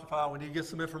find the adoption file. We need to get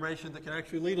some information that can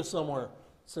actually lead us somewhere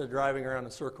instead of driving around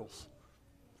in circles.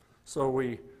 So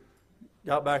we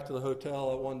got back to the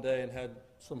hotel one day and had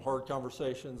some hard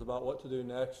conversations about what to do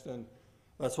next, and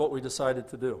that's what we decided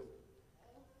to do.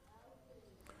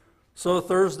 So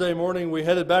Thursday morning we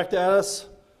headed back to Addis,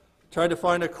 tried to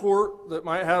find a court that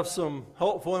might have some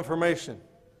helpful information.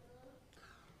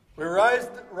 We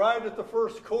arrived at the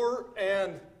first court,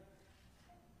 and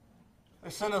they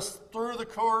sent us through the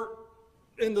court,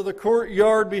 into the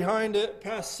courtyard behind it,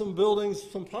 past some buildings,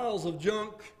 some piles of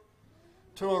junk,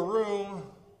 to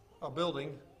a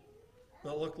building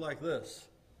that looked like this.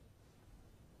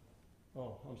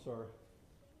 Oh, I'm sorry.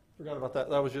 Forgot about that.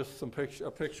 That was just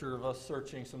a picture of us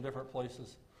searching some different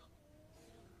places.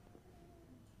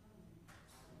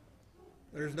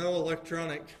 There's no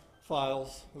electronic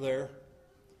files there.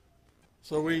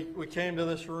 So we came to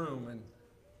this room, and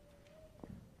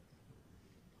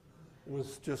it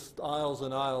was just aisles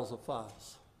and aisles of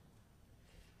files.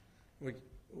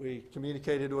 We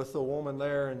communicated with the woman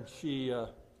there, and she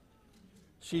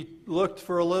looked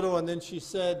for a little, and then she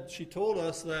told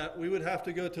us that we would have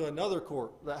to go to another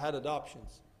court that had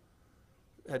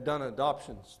done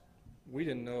adoptions. We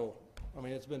didn't know. I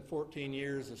mean, it's been 14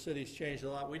 years. The city's changed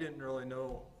a lot. We didn't really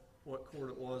know what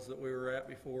court it was that we were at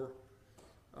before.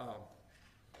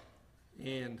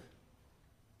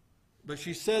 But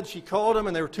she said she called them,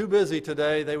 and they were too busy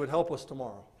today. They would help us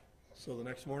tomorrow. So the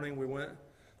next morning we went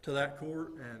to that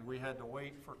court, and we had to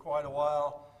wait for quite a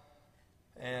while.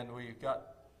 And we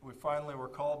finally were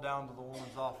called down to the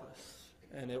woman's office,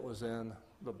 and it was in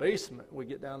the basement. We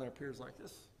get down there, it appears like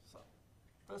this. So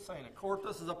this ain't a court,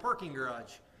 this is a parking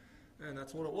garage, and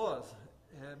that's what it was.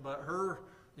 But her,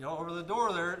 over the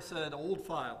door there, it said old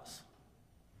files.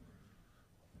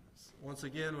 Once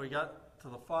again, we got to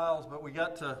the files, but we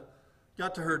got to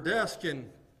her desk, and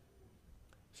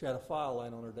she had a file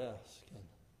laying on her desk, and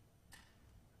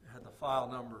it had the file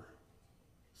number,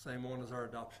 same one as our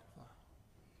adoption file.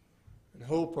 And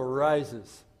hope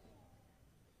arises.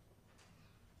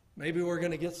 Maybe we're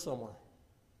going to get somewhere.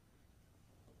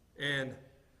 And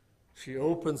she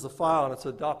opens the file, and it's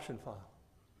an adoption file.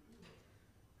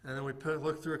 And then we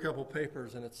look through a couple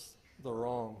papers, and it's the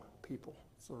wrong people.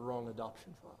 It's the wrong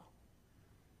adoption file.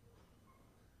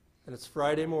 And it's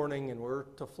Friday morning, and we're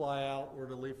to fly out. We're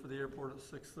to leave for the airport at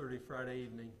 6:30 Friday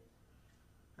evening.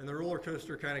 And the roller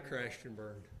coaster kind of crashed and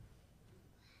burned.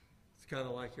 It's kind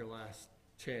of like your last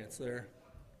chance there.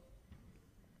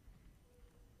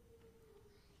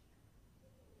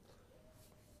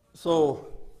 So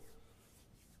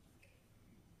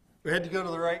we had to go to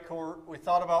the right court. We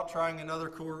thought about trying another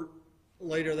court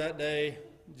later that day,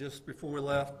 just before we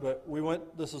left, but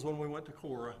this is when we went to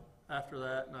Cora after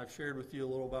that, and I've shared with you a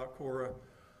little about Cora.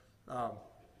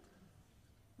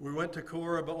 We went to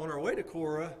Cora, but on our way to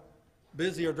Cora,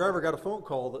 our driver got a phone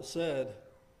call that said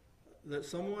that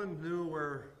someone knew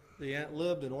where the aunt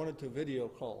lived and wanted to video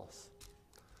call us.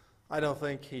 I don't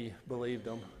think he believed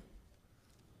them.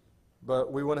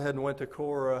 But we went ahead and went to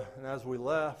Cora, and as we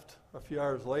left, a few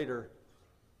hours later,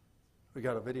 we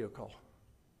got a video call.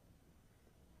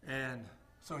 And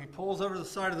so he pulls over to the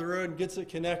side of the road and gets it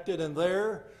connected, and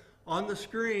there on the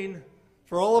screen,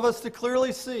 for all of us to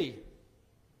clearly see,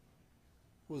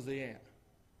 was the aunt.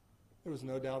 There was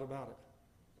no doubt about it.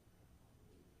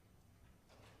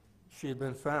 She had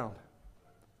been found.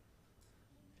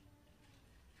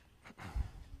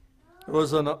 It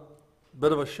was a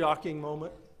bit of a shocking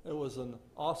moment. It was an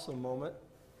awesome moment.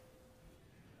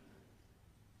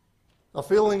 A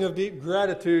feeling of deep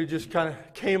gratitude just kind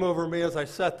of came over me as I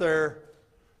sat there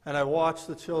and I watched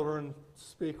the children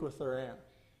speak with their aunt.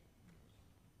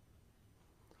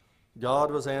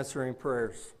 God was answering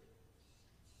prayers.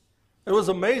 It was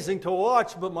amazing to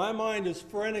watch, but my mind is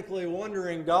frantically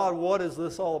wondering, God, what is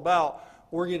this all about?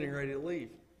 We're getting ready to leave.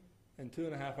 In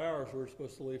 2.5 hours, we're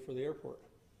supposed to leave for the airport.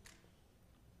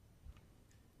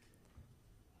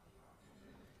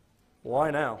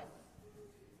 Why now?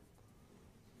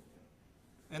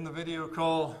 In the video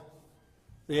call,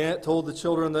 the aunt told the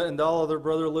children that Indala, their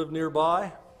brother, lived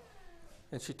nearby,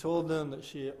 and she told them that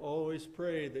she always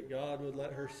prayed that God would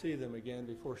let her see them again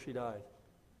before she died.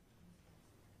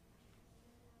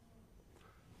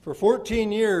 For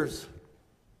 14 years,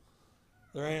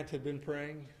 their aunt had been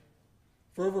praying.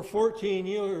 For over 14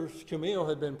 years, Camille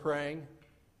had been praying.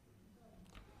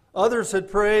 Others had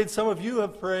prayed. Some of you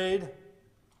have prayed.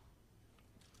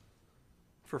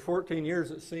 For 14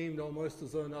 years, it seemed almost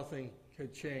as though nothing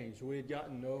had changed. We had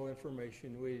gotten no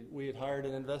information. We had hired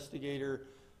an investigator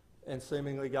and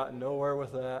seemingly gotten nowhere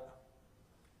with that.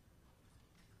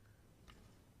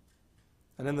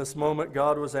 And in this moment,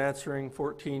 God was answering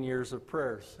 14 years of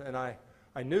prayers. And I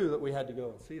knew that we had to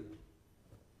go and see them.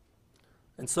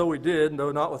 And so we did,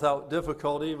 though not without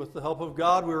difficulty. With the help of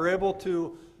God, we were able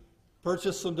to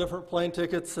purchase some different plane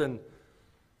tickets, and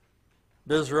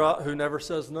Bizrat, who never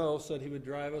says no, said he would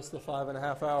drive us the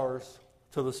 5.5 hours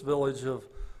to this village of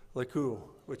Leku,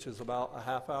 which is about a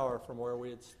half hour from where we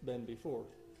had been before,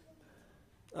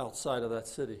 outside of that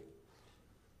city.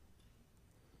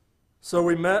 So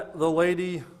we met the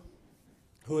lady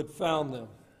who had found them,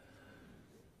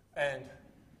 and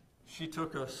she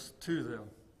took us to them.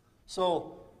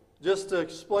 So just to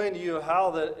explain to you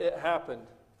how that it happened,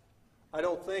 I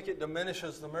don't think it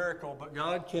diminishes the miracle, but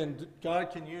God can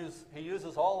use, He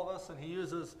uses all of us, and He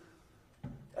uses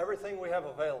everything we have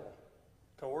available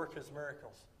to work His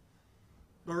miracles.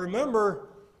 But remember,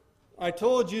 I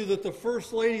told you that the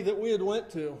first lady that we had went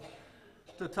to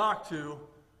talk to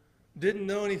didn't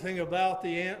know anything about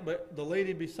the aunt, but the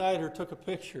lady beside her took a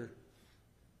picture.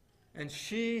 And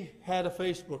she had a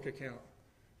Facebook account.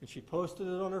 And she posted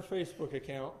it on her Facebook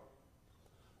account.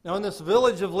 Now, in this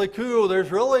village of Leku,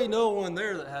 there's really no one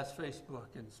there that has Facebook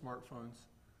and smartphones.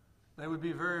 They would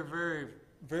be very, very,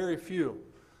 very few.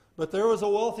 But there was a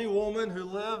wealthy woman who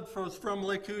was from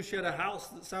Leku. She had a house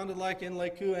that sounded like in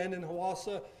Leku and in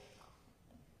Hawassa.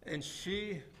 And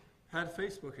she had a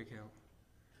Facebook account.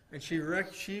 And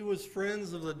she was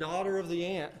friends of the daughter of the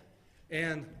aunt.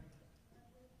 And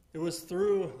it was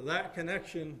through that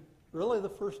connection really the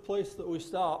first place that we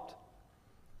stopped,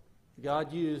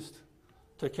 God used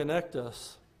to connect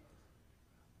us.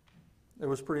 It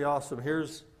was pretty awesome.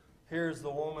 Here's the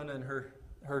woman and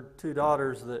her two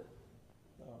daughters that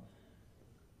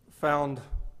found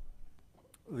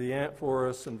the aunt for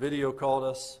us and video called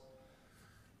us.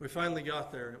 We finally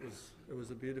got there, and it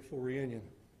was a beautiful reunion.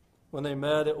 When they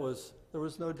met, there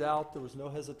was no doubt, there was no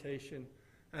hesitation.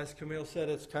 As Camille said,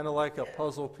 it's kind of like a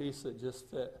puzzle piece that just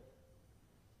fit.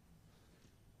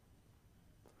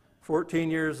 14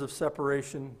 years of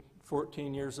separation,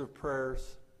 14 years of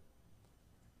prayers.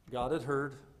 God had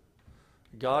heard,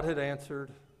 God had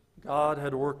answered, God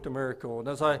had worked a miracle. And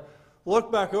as I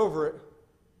look back over it,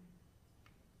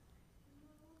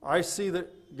 I see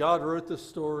that God wrote this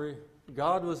story.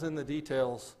 God was in the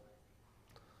details.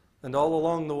 And all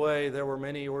along the way, there were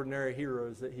many ordinary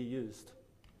heroes that He used.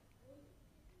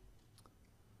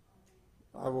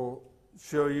 I will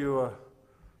show you a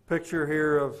picture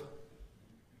here of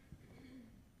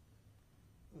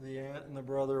the aunt and the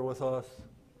brother with us.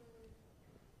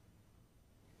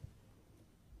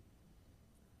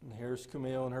 And here's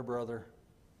Camille and her brother.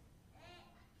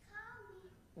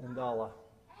 And Dala.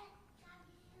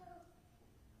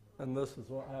 And this is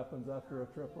what happens after a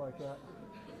trip like that.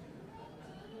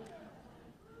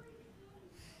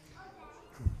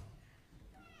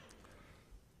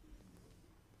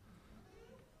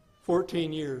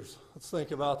 "14 years. Let's think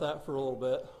about that for a little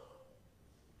bit.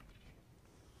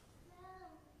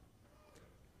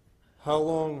 How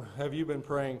long have you been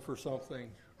praying for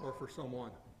something or for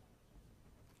someone?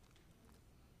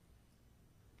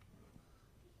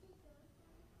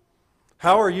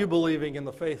 How are you believing in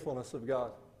the faithfulness of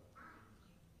God?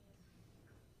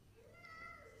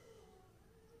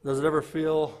 Does it ever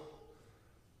feel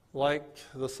like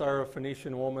the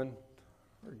Syrophoenician woman,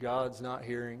 where God's not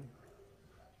hearing?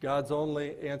 God's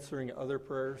only answering other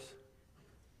prayers?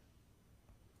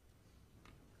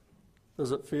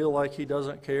 Does it feel like He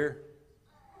doesn't care?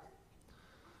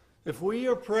 If we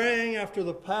are praying after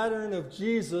the pattern of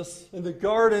Jesus in the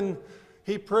garden,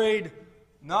 He prayed,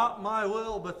 "Not my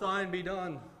will, but thine be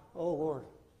done, O Lord."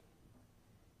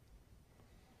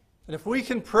 And if we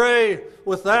can pray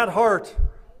with that heart,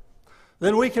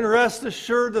 then we can rest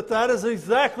assured that that is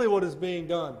exactly what is being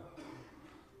done.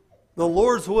 The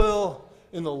Lord's will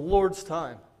in the Lord's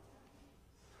time.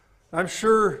 I'm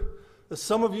sure that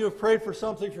some of you have prayed for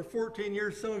something for 14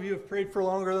 years, some of you have prayed for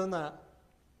longer than that.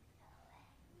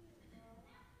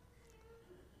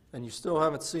 And you still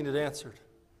haven't seen it answered.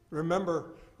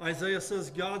 Remember, Isaiah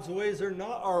says God's ways are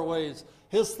not our ways.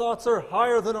 His thoughts are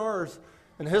higher than ours,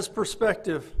 and His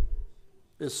perspective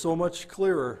is so much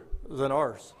clearer than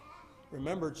ours.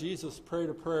 Remember, Jesus prayed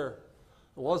a prayer.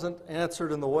 It wasn't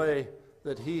answered in the way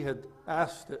that He had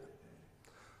asked it.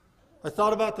 I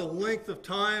thought about the length of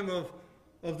time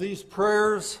of these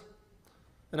prayers,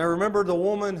 and I remembered the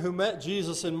woman who met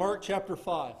Jesus in Mark chapter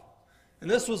 5. And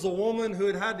this was the woman who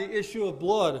had had the issue of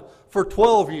blood for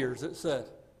 12 years, it said.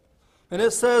 And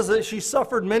it says that she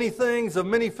suffered many things of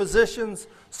many physicians,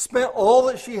 spent all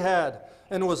that she had,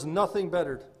 and was nothing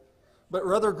bettered, but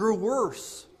rather grew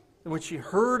worse. And when she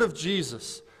heard of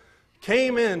Jesus,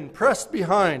 came in, pressed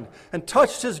behind, and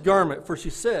touched His garment, for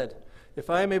she said, "If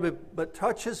I may but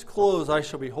touch His clothes, I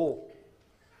shall be whole."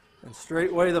 And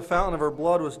straightway the fountain of her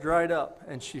blood was dried up,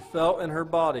 and she felt in her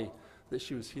body that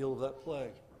she was healed of that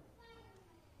plague.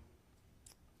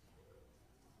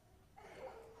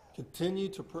 Continue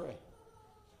to pray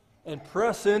and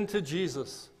press into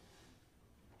Jesus.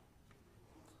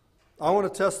 I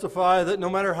want to testify that no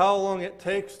matter how long it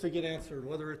takes to get answered,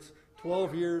 whether it's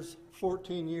 12 years,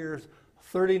 14 years,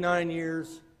 39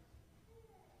 years,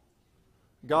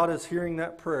 God is hearing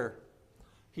that prayer.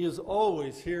 He is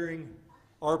always hearing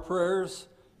our prayers,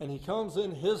 and He comes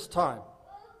in His time.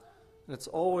 And it's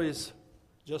always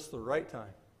just the right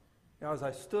time. Now, as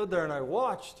I stood there and I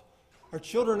watched our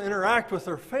children interact with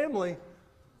their family,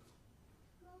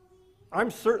 I'm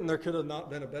certain there could have not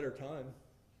been a better time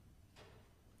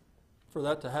for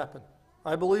that to happen.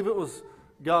 I believe it was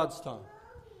God's time.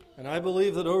 And I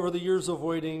believe that over the years of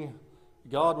waiting,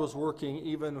 God was working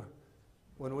even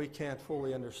when we can't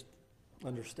fully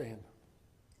understand.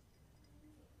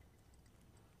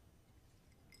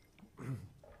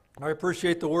 I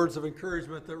appreciate the words of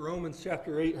encouragement that Romans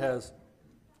chapter 8 has,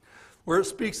 where it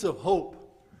speaks of hope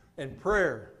and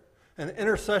prayer and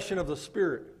intercession of the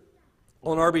Spirit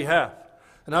on our behalf.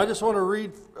 And I just want to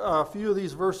read a few of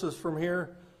these verses from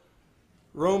here.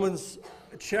 Romans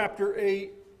chapter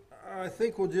 8, I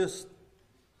think we'll just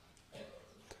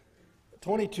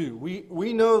 22.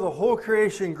 We know the whole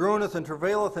creation groaneth and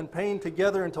travaileth in pain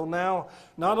together until now.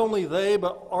 Not only they,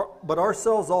 but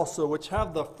ourselves also, which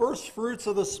have the first fruits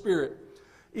of the Spirit.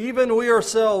 Even we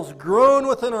ourselves groan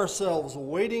within ourselves,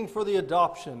 waiting for the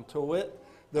adoption, to wit,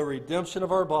 the redemption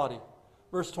of our body.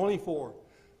 Verse 24.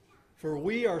 For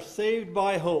we are saved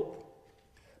by hope.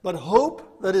 But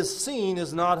hope that is seen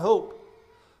is not hope.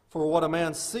 For what a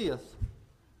man seeth,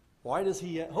 why does he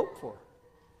yet hope for?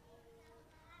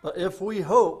 But if we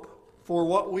hope for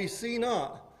what we see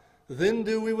not, then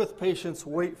do we with patience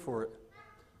wait for it.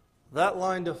 That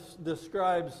line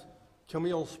describes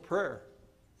Camille's prayer.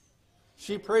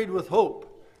 She prayed with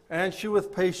hope, and she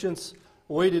with patience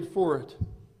waited for it.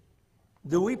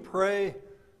 Do we pray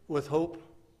with hope?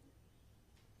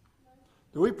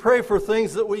 Do we pray for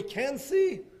things that we can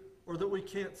see or that we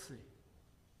can't see?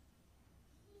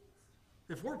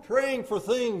 If we're praying for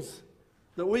things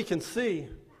that we can see,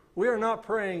 we are not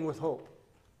praying with hope.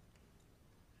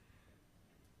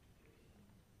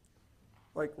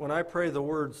 Like when I pray the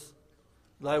words,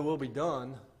 "Thy will be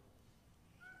done,"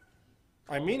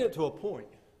 I mean it to a point.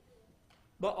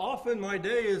 But often my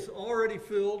day is already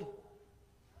filled.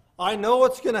 I know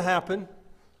what's going to happen.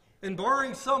 And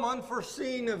barring some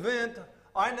unforeseen event,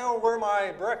 I know where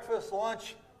my breakfast,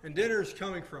 lunch, and dinner is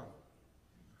coming from.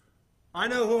 I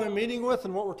know who I'm meeting with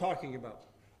and what we're talking about.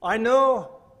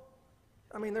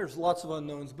 There's lots of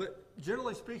unknowns, but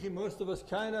generally speaking, most of us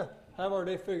kind of have our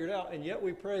day figured out, and yet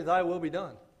we pray, "Thy will be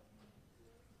done."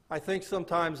 I think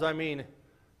sometimes I mean,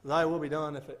 "Thy will be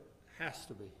done" if it has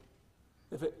to be,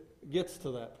 if it gets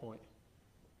to that point.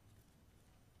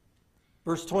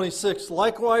 Verse 26,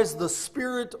 likewise the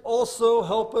Spirit also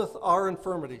helpeth our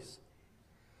infirmities.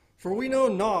 For we know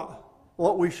not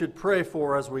what we should pray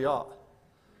for as we ought,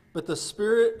 but the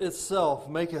Spirit itself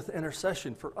maketh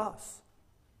intercession for us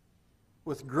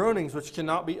with groanings which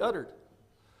cannot be uttered.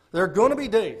 There are going to be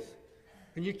days,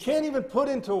 and you can't even put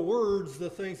into words the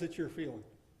things that you're feeling.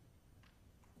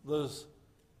 Those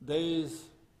days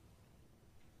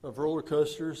of roller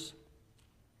coasters,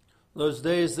 those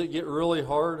days that get really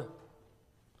hard.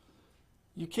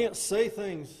 You can't say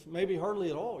things, maybe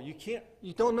hardly at all. You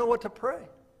don't know what to pray.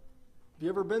 Have you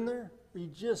ever been there? You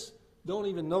just don't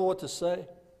even know what to say.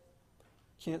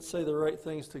 Can't say the right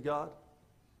things to God.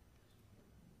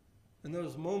 In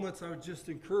those moments, I would just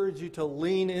encourage you to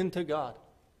lean into God.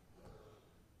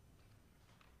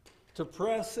 To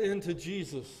press into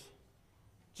Jesus.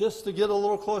 Just to get a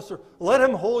little closer. Let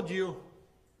Him hold you.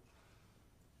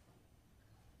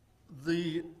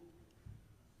 The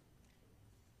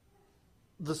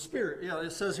Spirit,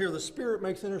 it says here, the Spirit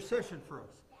makes intercession for us.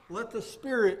 Let the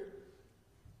Spirit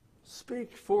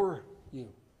speak for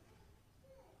you.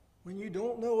 When you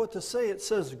don't know what to say, it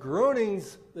says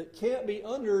groanings that can't be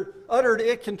uttered,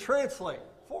 it can translate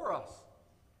for us.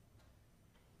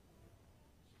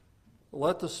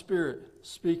 Let the Spirit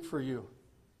speak for you.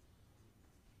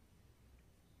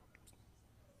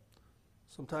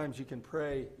 Sometimes you can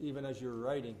pray even as you're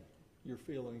writing your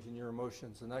feelings and your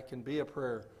emotions, and that can be a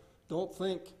prayer. Don't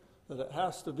think that it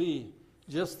has to be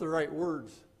just the right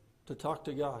words to talk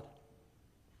to God.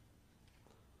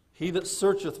 He that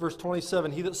searcheth, verse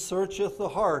 27, he that searcheth the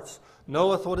hearts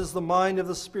knoweth what is the mind of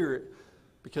the Spirit,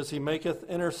 because he maketh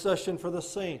intercession for the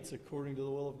saints according to the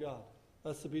will of God.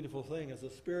 That's the beautiful thing. As the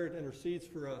Spirit intercedes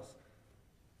for us,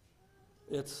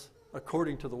 it's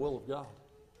according to the will of God.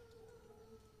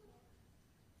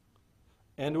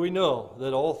 And we know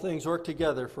that all things work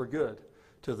together for good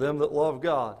to them that love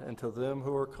God and to them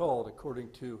who are called according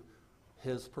to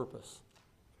His purpose.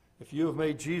 If you have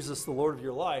made Jesus the Lord of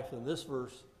your life, then this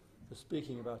verse is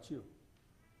speaking about you.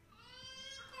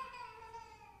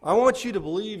 I want you to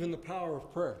believe in the power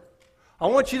of prayer. I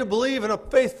want you to believe in a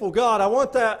faithful God. I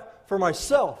want that for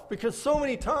myself, because so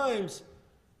many times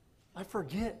I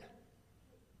forget.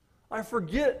 I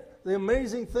forget the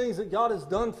amazing things that God has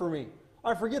done for me.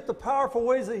 I forget the powerful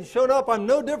ways that He showed up. I'm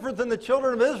no different than the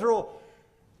children of Israel,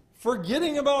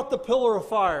 forgetting about the pillar of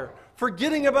fire,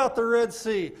 forgetting about the Red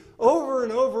Sea. Over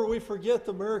and over we forget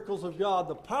the miracles of God,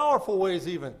 the powerful ways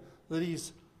even that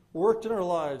He's worked in our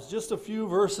lives. Just a few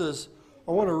verses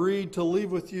I want to read to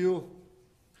leave with you.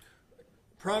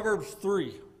 Proverbs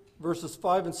 3, verses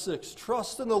 5 and 6.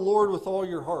 Trust in the Lord with all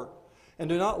your heart, and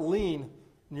do not lean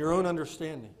in your own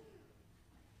understanding.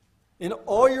 In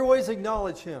all your ways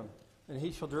acknowledge Him, and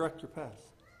He shall direct your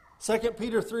path. 2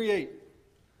 Peter 3:8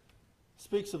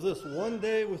 speaks of this. One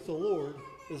day with the Lord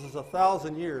is as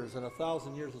 1,000 years, and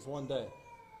 1,000 years is one day.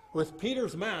 With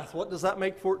Peter's math, what does that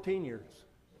make 14 years?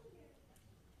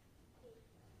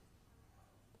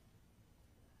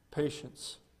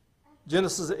 Patience.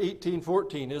 Genesis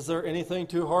 18:14, is there anything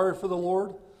too hard for the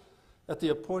Lord? At the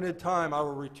appointed time I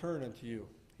will return unto you,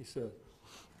 he said.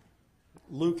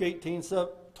 Luke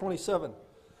 18:27,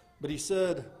 but he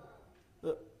said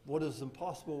that what is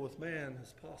impossible with man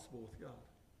is possible with God.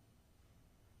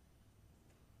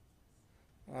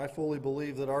 I fully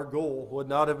believe that our goal would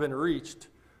not have been reached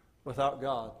without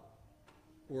God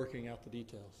working out the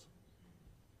details.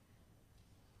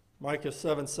 Micah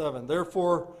 7:7,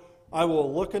 therefore I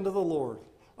will look unto the Lord.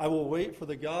 I will wait for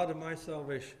the God of my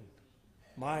salvation.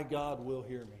 My God will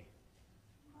hear me.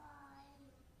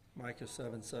 Micah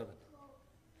 7:7.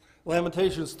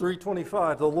 Lamentations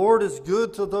 3:25, the Lord is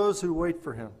good to those who wait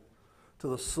for him, to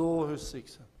the soul who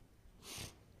seeks him.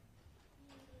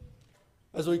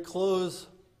 As we close,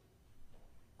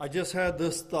 I just had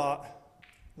this thought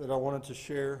that I wanted to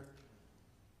share.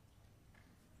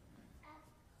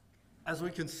 As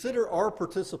we consider our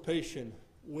participation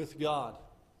with God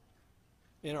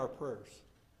in our prayers,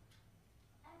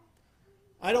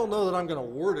 I don't know that I'm going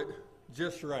to word it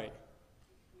just right.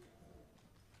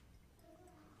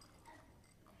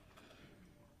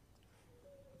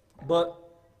 But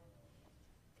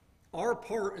our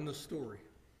part in the story,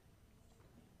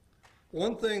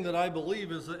 one thing that I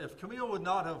believe is that if Camille would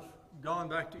not have gone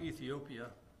back to Ethiopia,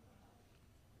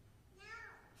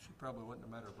 she probably wouldn't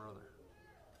have met her brother.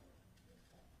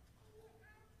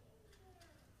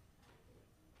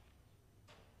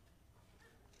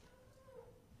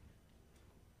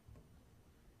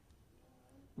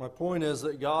 My point is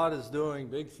that God is doing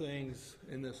big things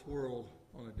in this world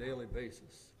on a daily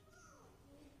basis.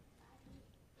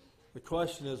 The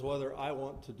question is whether I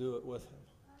want to do it with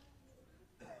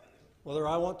him. Whether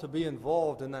I want to be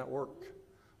involved in that work.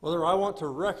 Whether I want to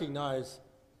recognize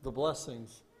the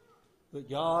blessings that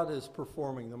God is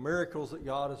performing, the miracles that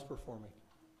God is performing.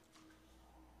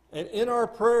 And in our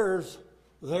prayers,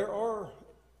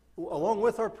 along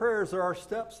with our prayers, there are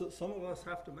steps that some of us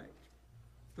have to make.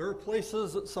 There are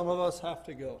places that some of us have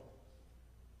to go.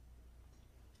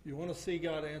 You want to see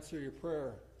God answer your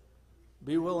prayer,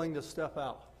 be willing to step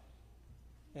out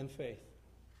in faith.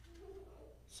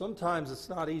 Sometimes it's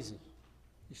not easy.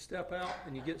 You step out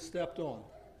and you get stepped on.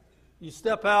 You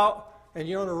step out and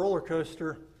you're on a roller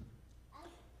coaster.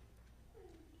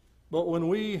 But when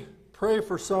we pray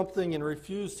for something and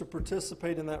refuse to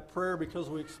participate in that prayer because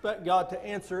we expect God to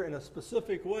answer in a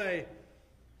specific way,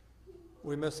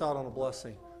 we miss out on a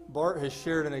blessing. Bart has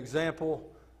shared an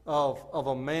example of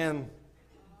a man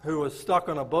who was stuck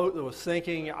on a boat that was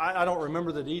sinking. I don't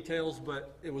remember the details,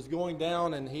 but it was going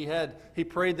down, and he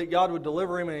prayed that God would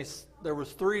deliver him, and there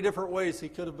was 3 different ways he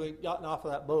could have gotten off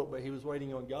of that boat, but he was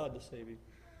waiting on God to save him.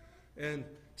 And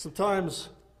sometimes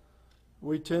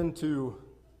we tend to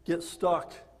get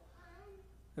stuck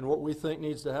in what we think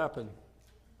needs to happen,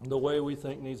 the way we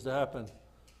think needs to happen.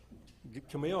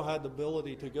 Camille had the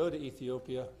ability to go to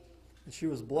Ethiopia, and she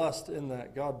was blessed in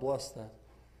that. God blessed that.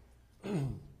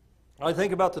 I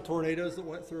think about the tornadoes that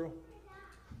went through,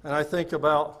 and I think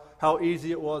about how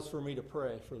easy it was for me to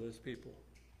pray for those people,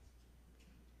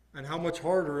 and how much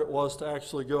harder it was to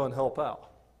actually go and help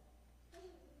out.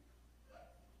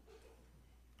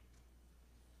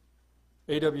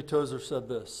 A.W. Tozer said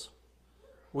this,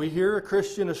 we hear a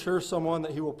Christian assure someone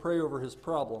that he will pray over his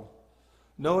problem,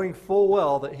 knowing full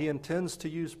well that he intends to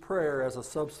use prayer as a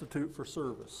substitute for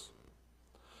service.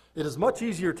 It is much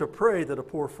easier to pray that a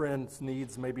poor friend's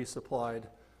needs may be supplied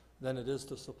than it is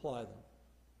to supply them.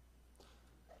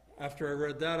 After I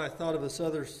read that, I thought of this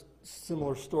other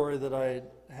similar story that I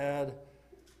had.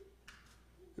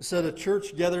 It said a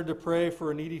church gathered to pray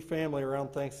for a needy family around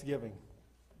Thanksgiving.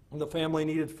 The family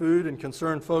needed food, and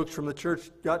concerned folks from the church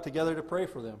got together to pray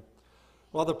for them.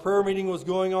 While the prayer meeting was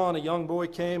going on, a young boy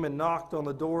came and knocked on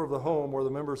the door of the home where the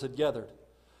members had gathered,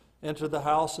 entered the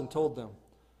house, and told them,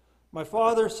 my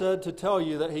father said to tell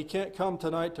you that he can't come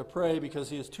tonight to pray because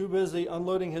he is too busy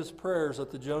unloading his prayers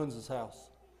at the Joneses' house.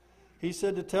 He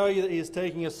said to tell you that he is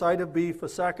taking a side of beef, a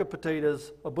sack of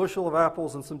potatoes, a bushel of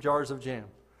apples, and some jars of jam.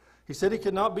 He said he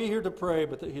could not be here to pray,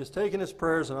 but that he has taken his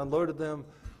prayers and unloaded them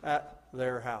at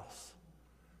their house.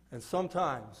 And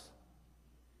sometimes,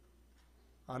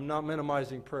 I'm not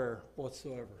minimizing prayer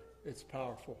whatsoever. It's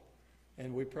powerful.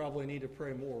 And we probably need to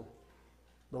pray more.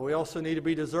 But we also need to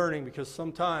be discerning, because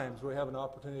sometimes we have an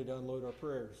opportunity to unload our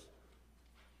prayers.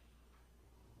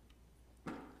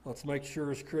 Let's make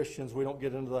sure as Christians we don't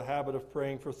get into the habit of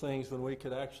praying for things when we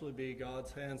could actually be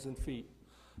God's hands and feet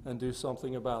and do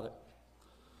something about it.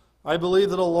 I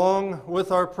believe that along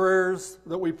with our prayers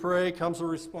that we pray comes a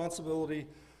responsibility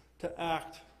to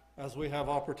act as we have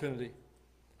opportunity.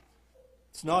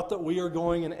 It's not that we are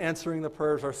going and answering the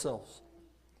prayers ourselves,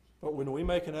 but when we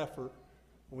make an effort,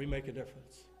 we make a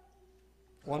difference.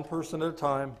 One person at a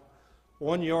time,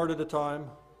 1 yard at a time,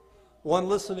 one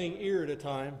listening ear at a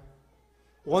time,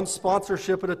 one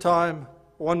sponsorship at a time,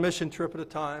 one mission trip at a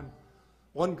time,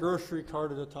 one grocery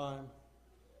cart at a time,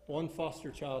 one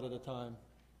foster child at a time.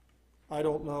 I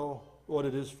don't know what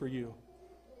it is for you,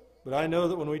 but I know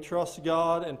that when we trust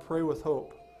God and pray with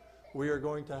hope, we are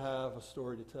going to have a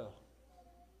story to tell.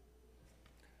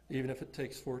 Even if it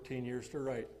takes 14 years to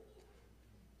write.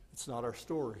 It's not our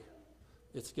story.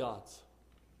 It's God's.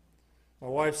 My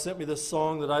wife sent me this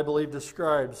song that I believe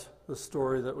describes the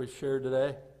story that we shared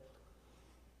today.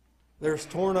 There's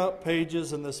torn up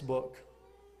pages in this book.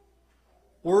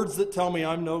 Words that tell me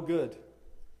I'm no good.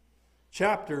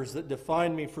 Chapters that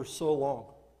define me for so long.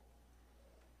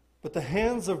 But the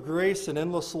hands of grace and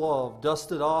endless love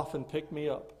dusted off and picked me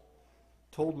up,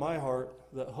 told my heart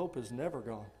that hope is never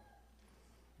gone.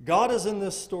 God is in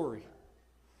this story.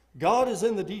 God is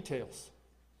in the details.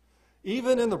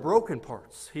 Even in the broken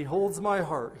parts, He holds my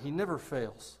heart. He never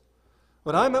fails.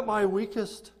 When I'm at my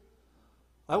weakest,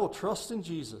 I will trust in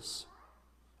Jesus.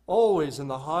 Always in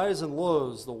the highs and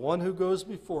lows, the one who goes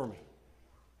before me.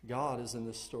 God is in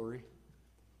this story.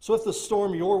 So if the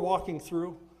storm you're walking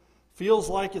through feels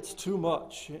like it's too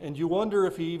much, and you wonder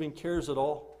if He even cares at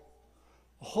all,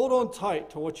 hold on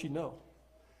tight to what you know.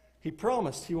 He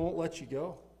promised He won't let you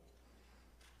go.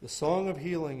 The song of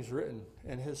healing is written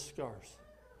in His scars.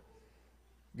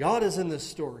 God is in this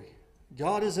story.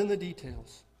 God is in the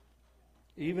details.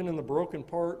 Even in the broken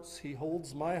parts, He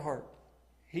holds my heart.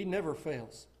 He never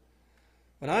fails.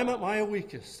 When I'm at my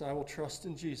weakest, I will trust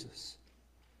in Jesus.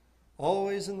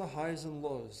 Always in the highs and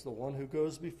lows, the one who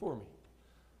goes before me.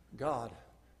 God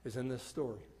is in this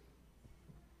story.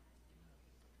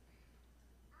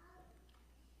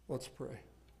 Let's pray.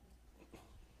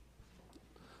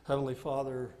 Heavenly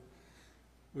Father,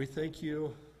 we thank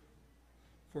You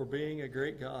for being a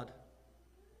great God.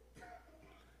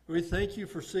 We thank You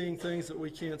for seeing things that we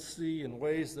can't see in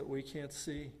ways that we can't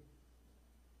see.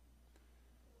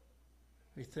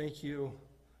 We thank You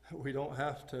that we don't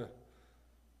have to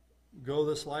go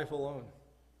this life alone,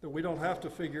 that we don't have to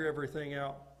figure everything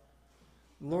out.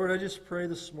 Lord, I just pray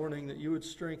this morning that You would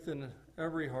strengthen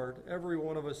every heart, every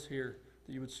one of us here,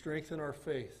 that You would strengthen our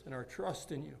faith and our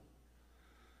trust in You.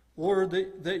 Lord,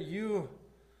 that You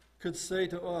could say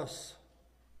to us,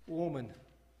 woman,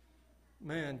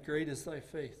 man, great is thy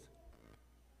faith.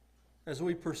 As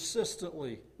we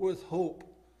persistently, with hope,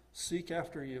 seek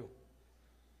after You.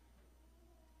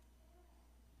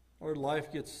 Lord,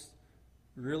 life gets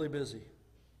really busy,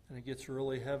 and it gets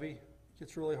really heavy. It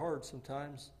gets really hard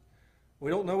sometimes. We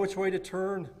don't know which way to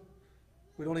turn.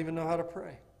 We don't even know how to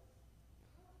pray.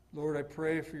 Lord, I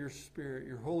pray for Your Spirit,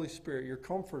 Your Holy Spirit, Your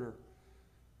Comforter,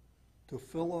 to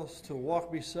fill us, to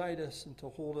walk beside us, and to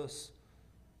hold us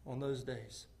on those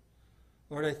days.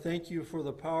 Lord, I thank You for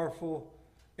the powerful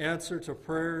answer to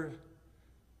prayer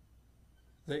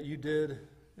that You did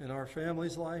in our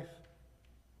family's life.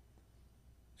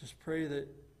 Just pray that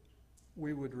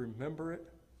we would remember it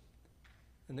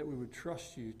and that we would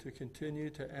trust You to continue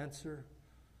to answer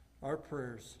our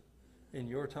prayers in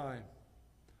Your time.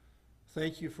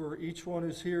 Thank You for each one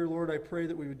who's here. Lord, I pray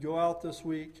that we would go out this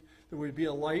week, that we would be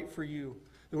a light for You,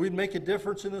 that we'd make a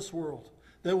difference in this world,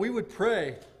 that we would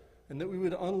pray, and that we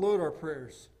would unload our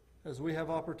prayers as we have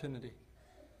opportunity.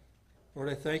 Lord,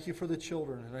 I thank You for the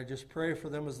children, and I just pray for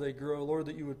them as they grow. Lord,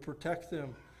 that You would protect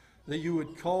them, that You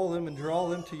would call them and draw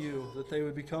them to You, that they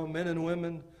would become men and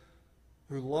women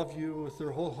who love You with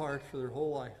their whole heart for their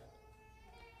whole life.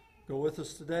 Go with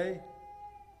us today.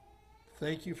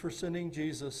 Thank You for sending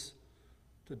Jesus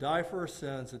to die for our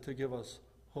sins and to give us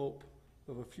hope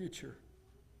of a future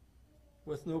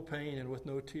with no pain and with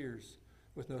no tears,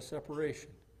 with no separation.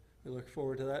 We look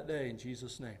forward to that day in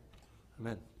Jesus' name.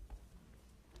 Amen.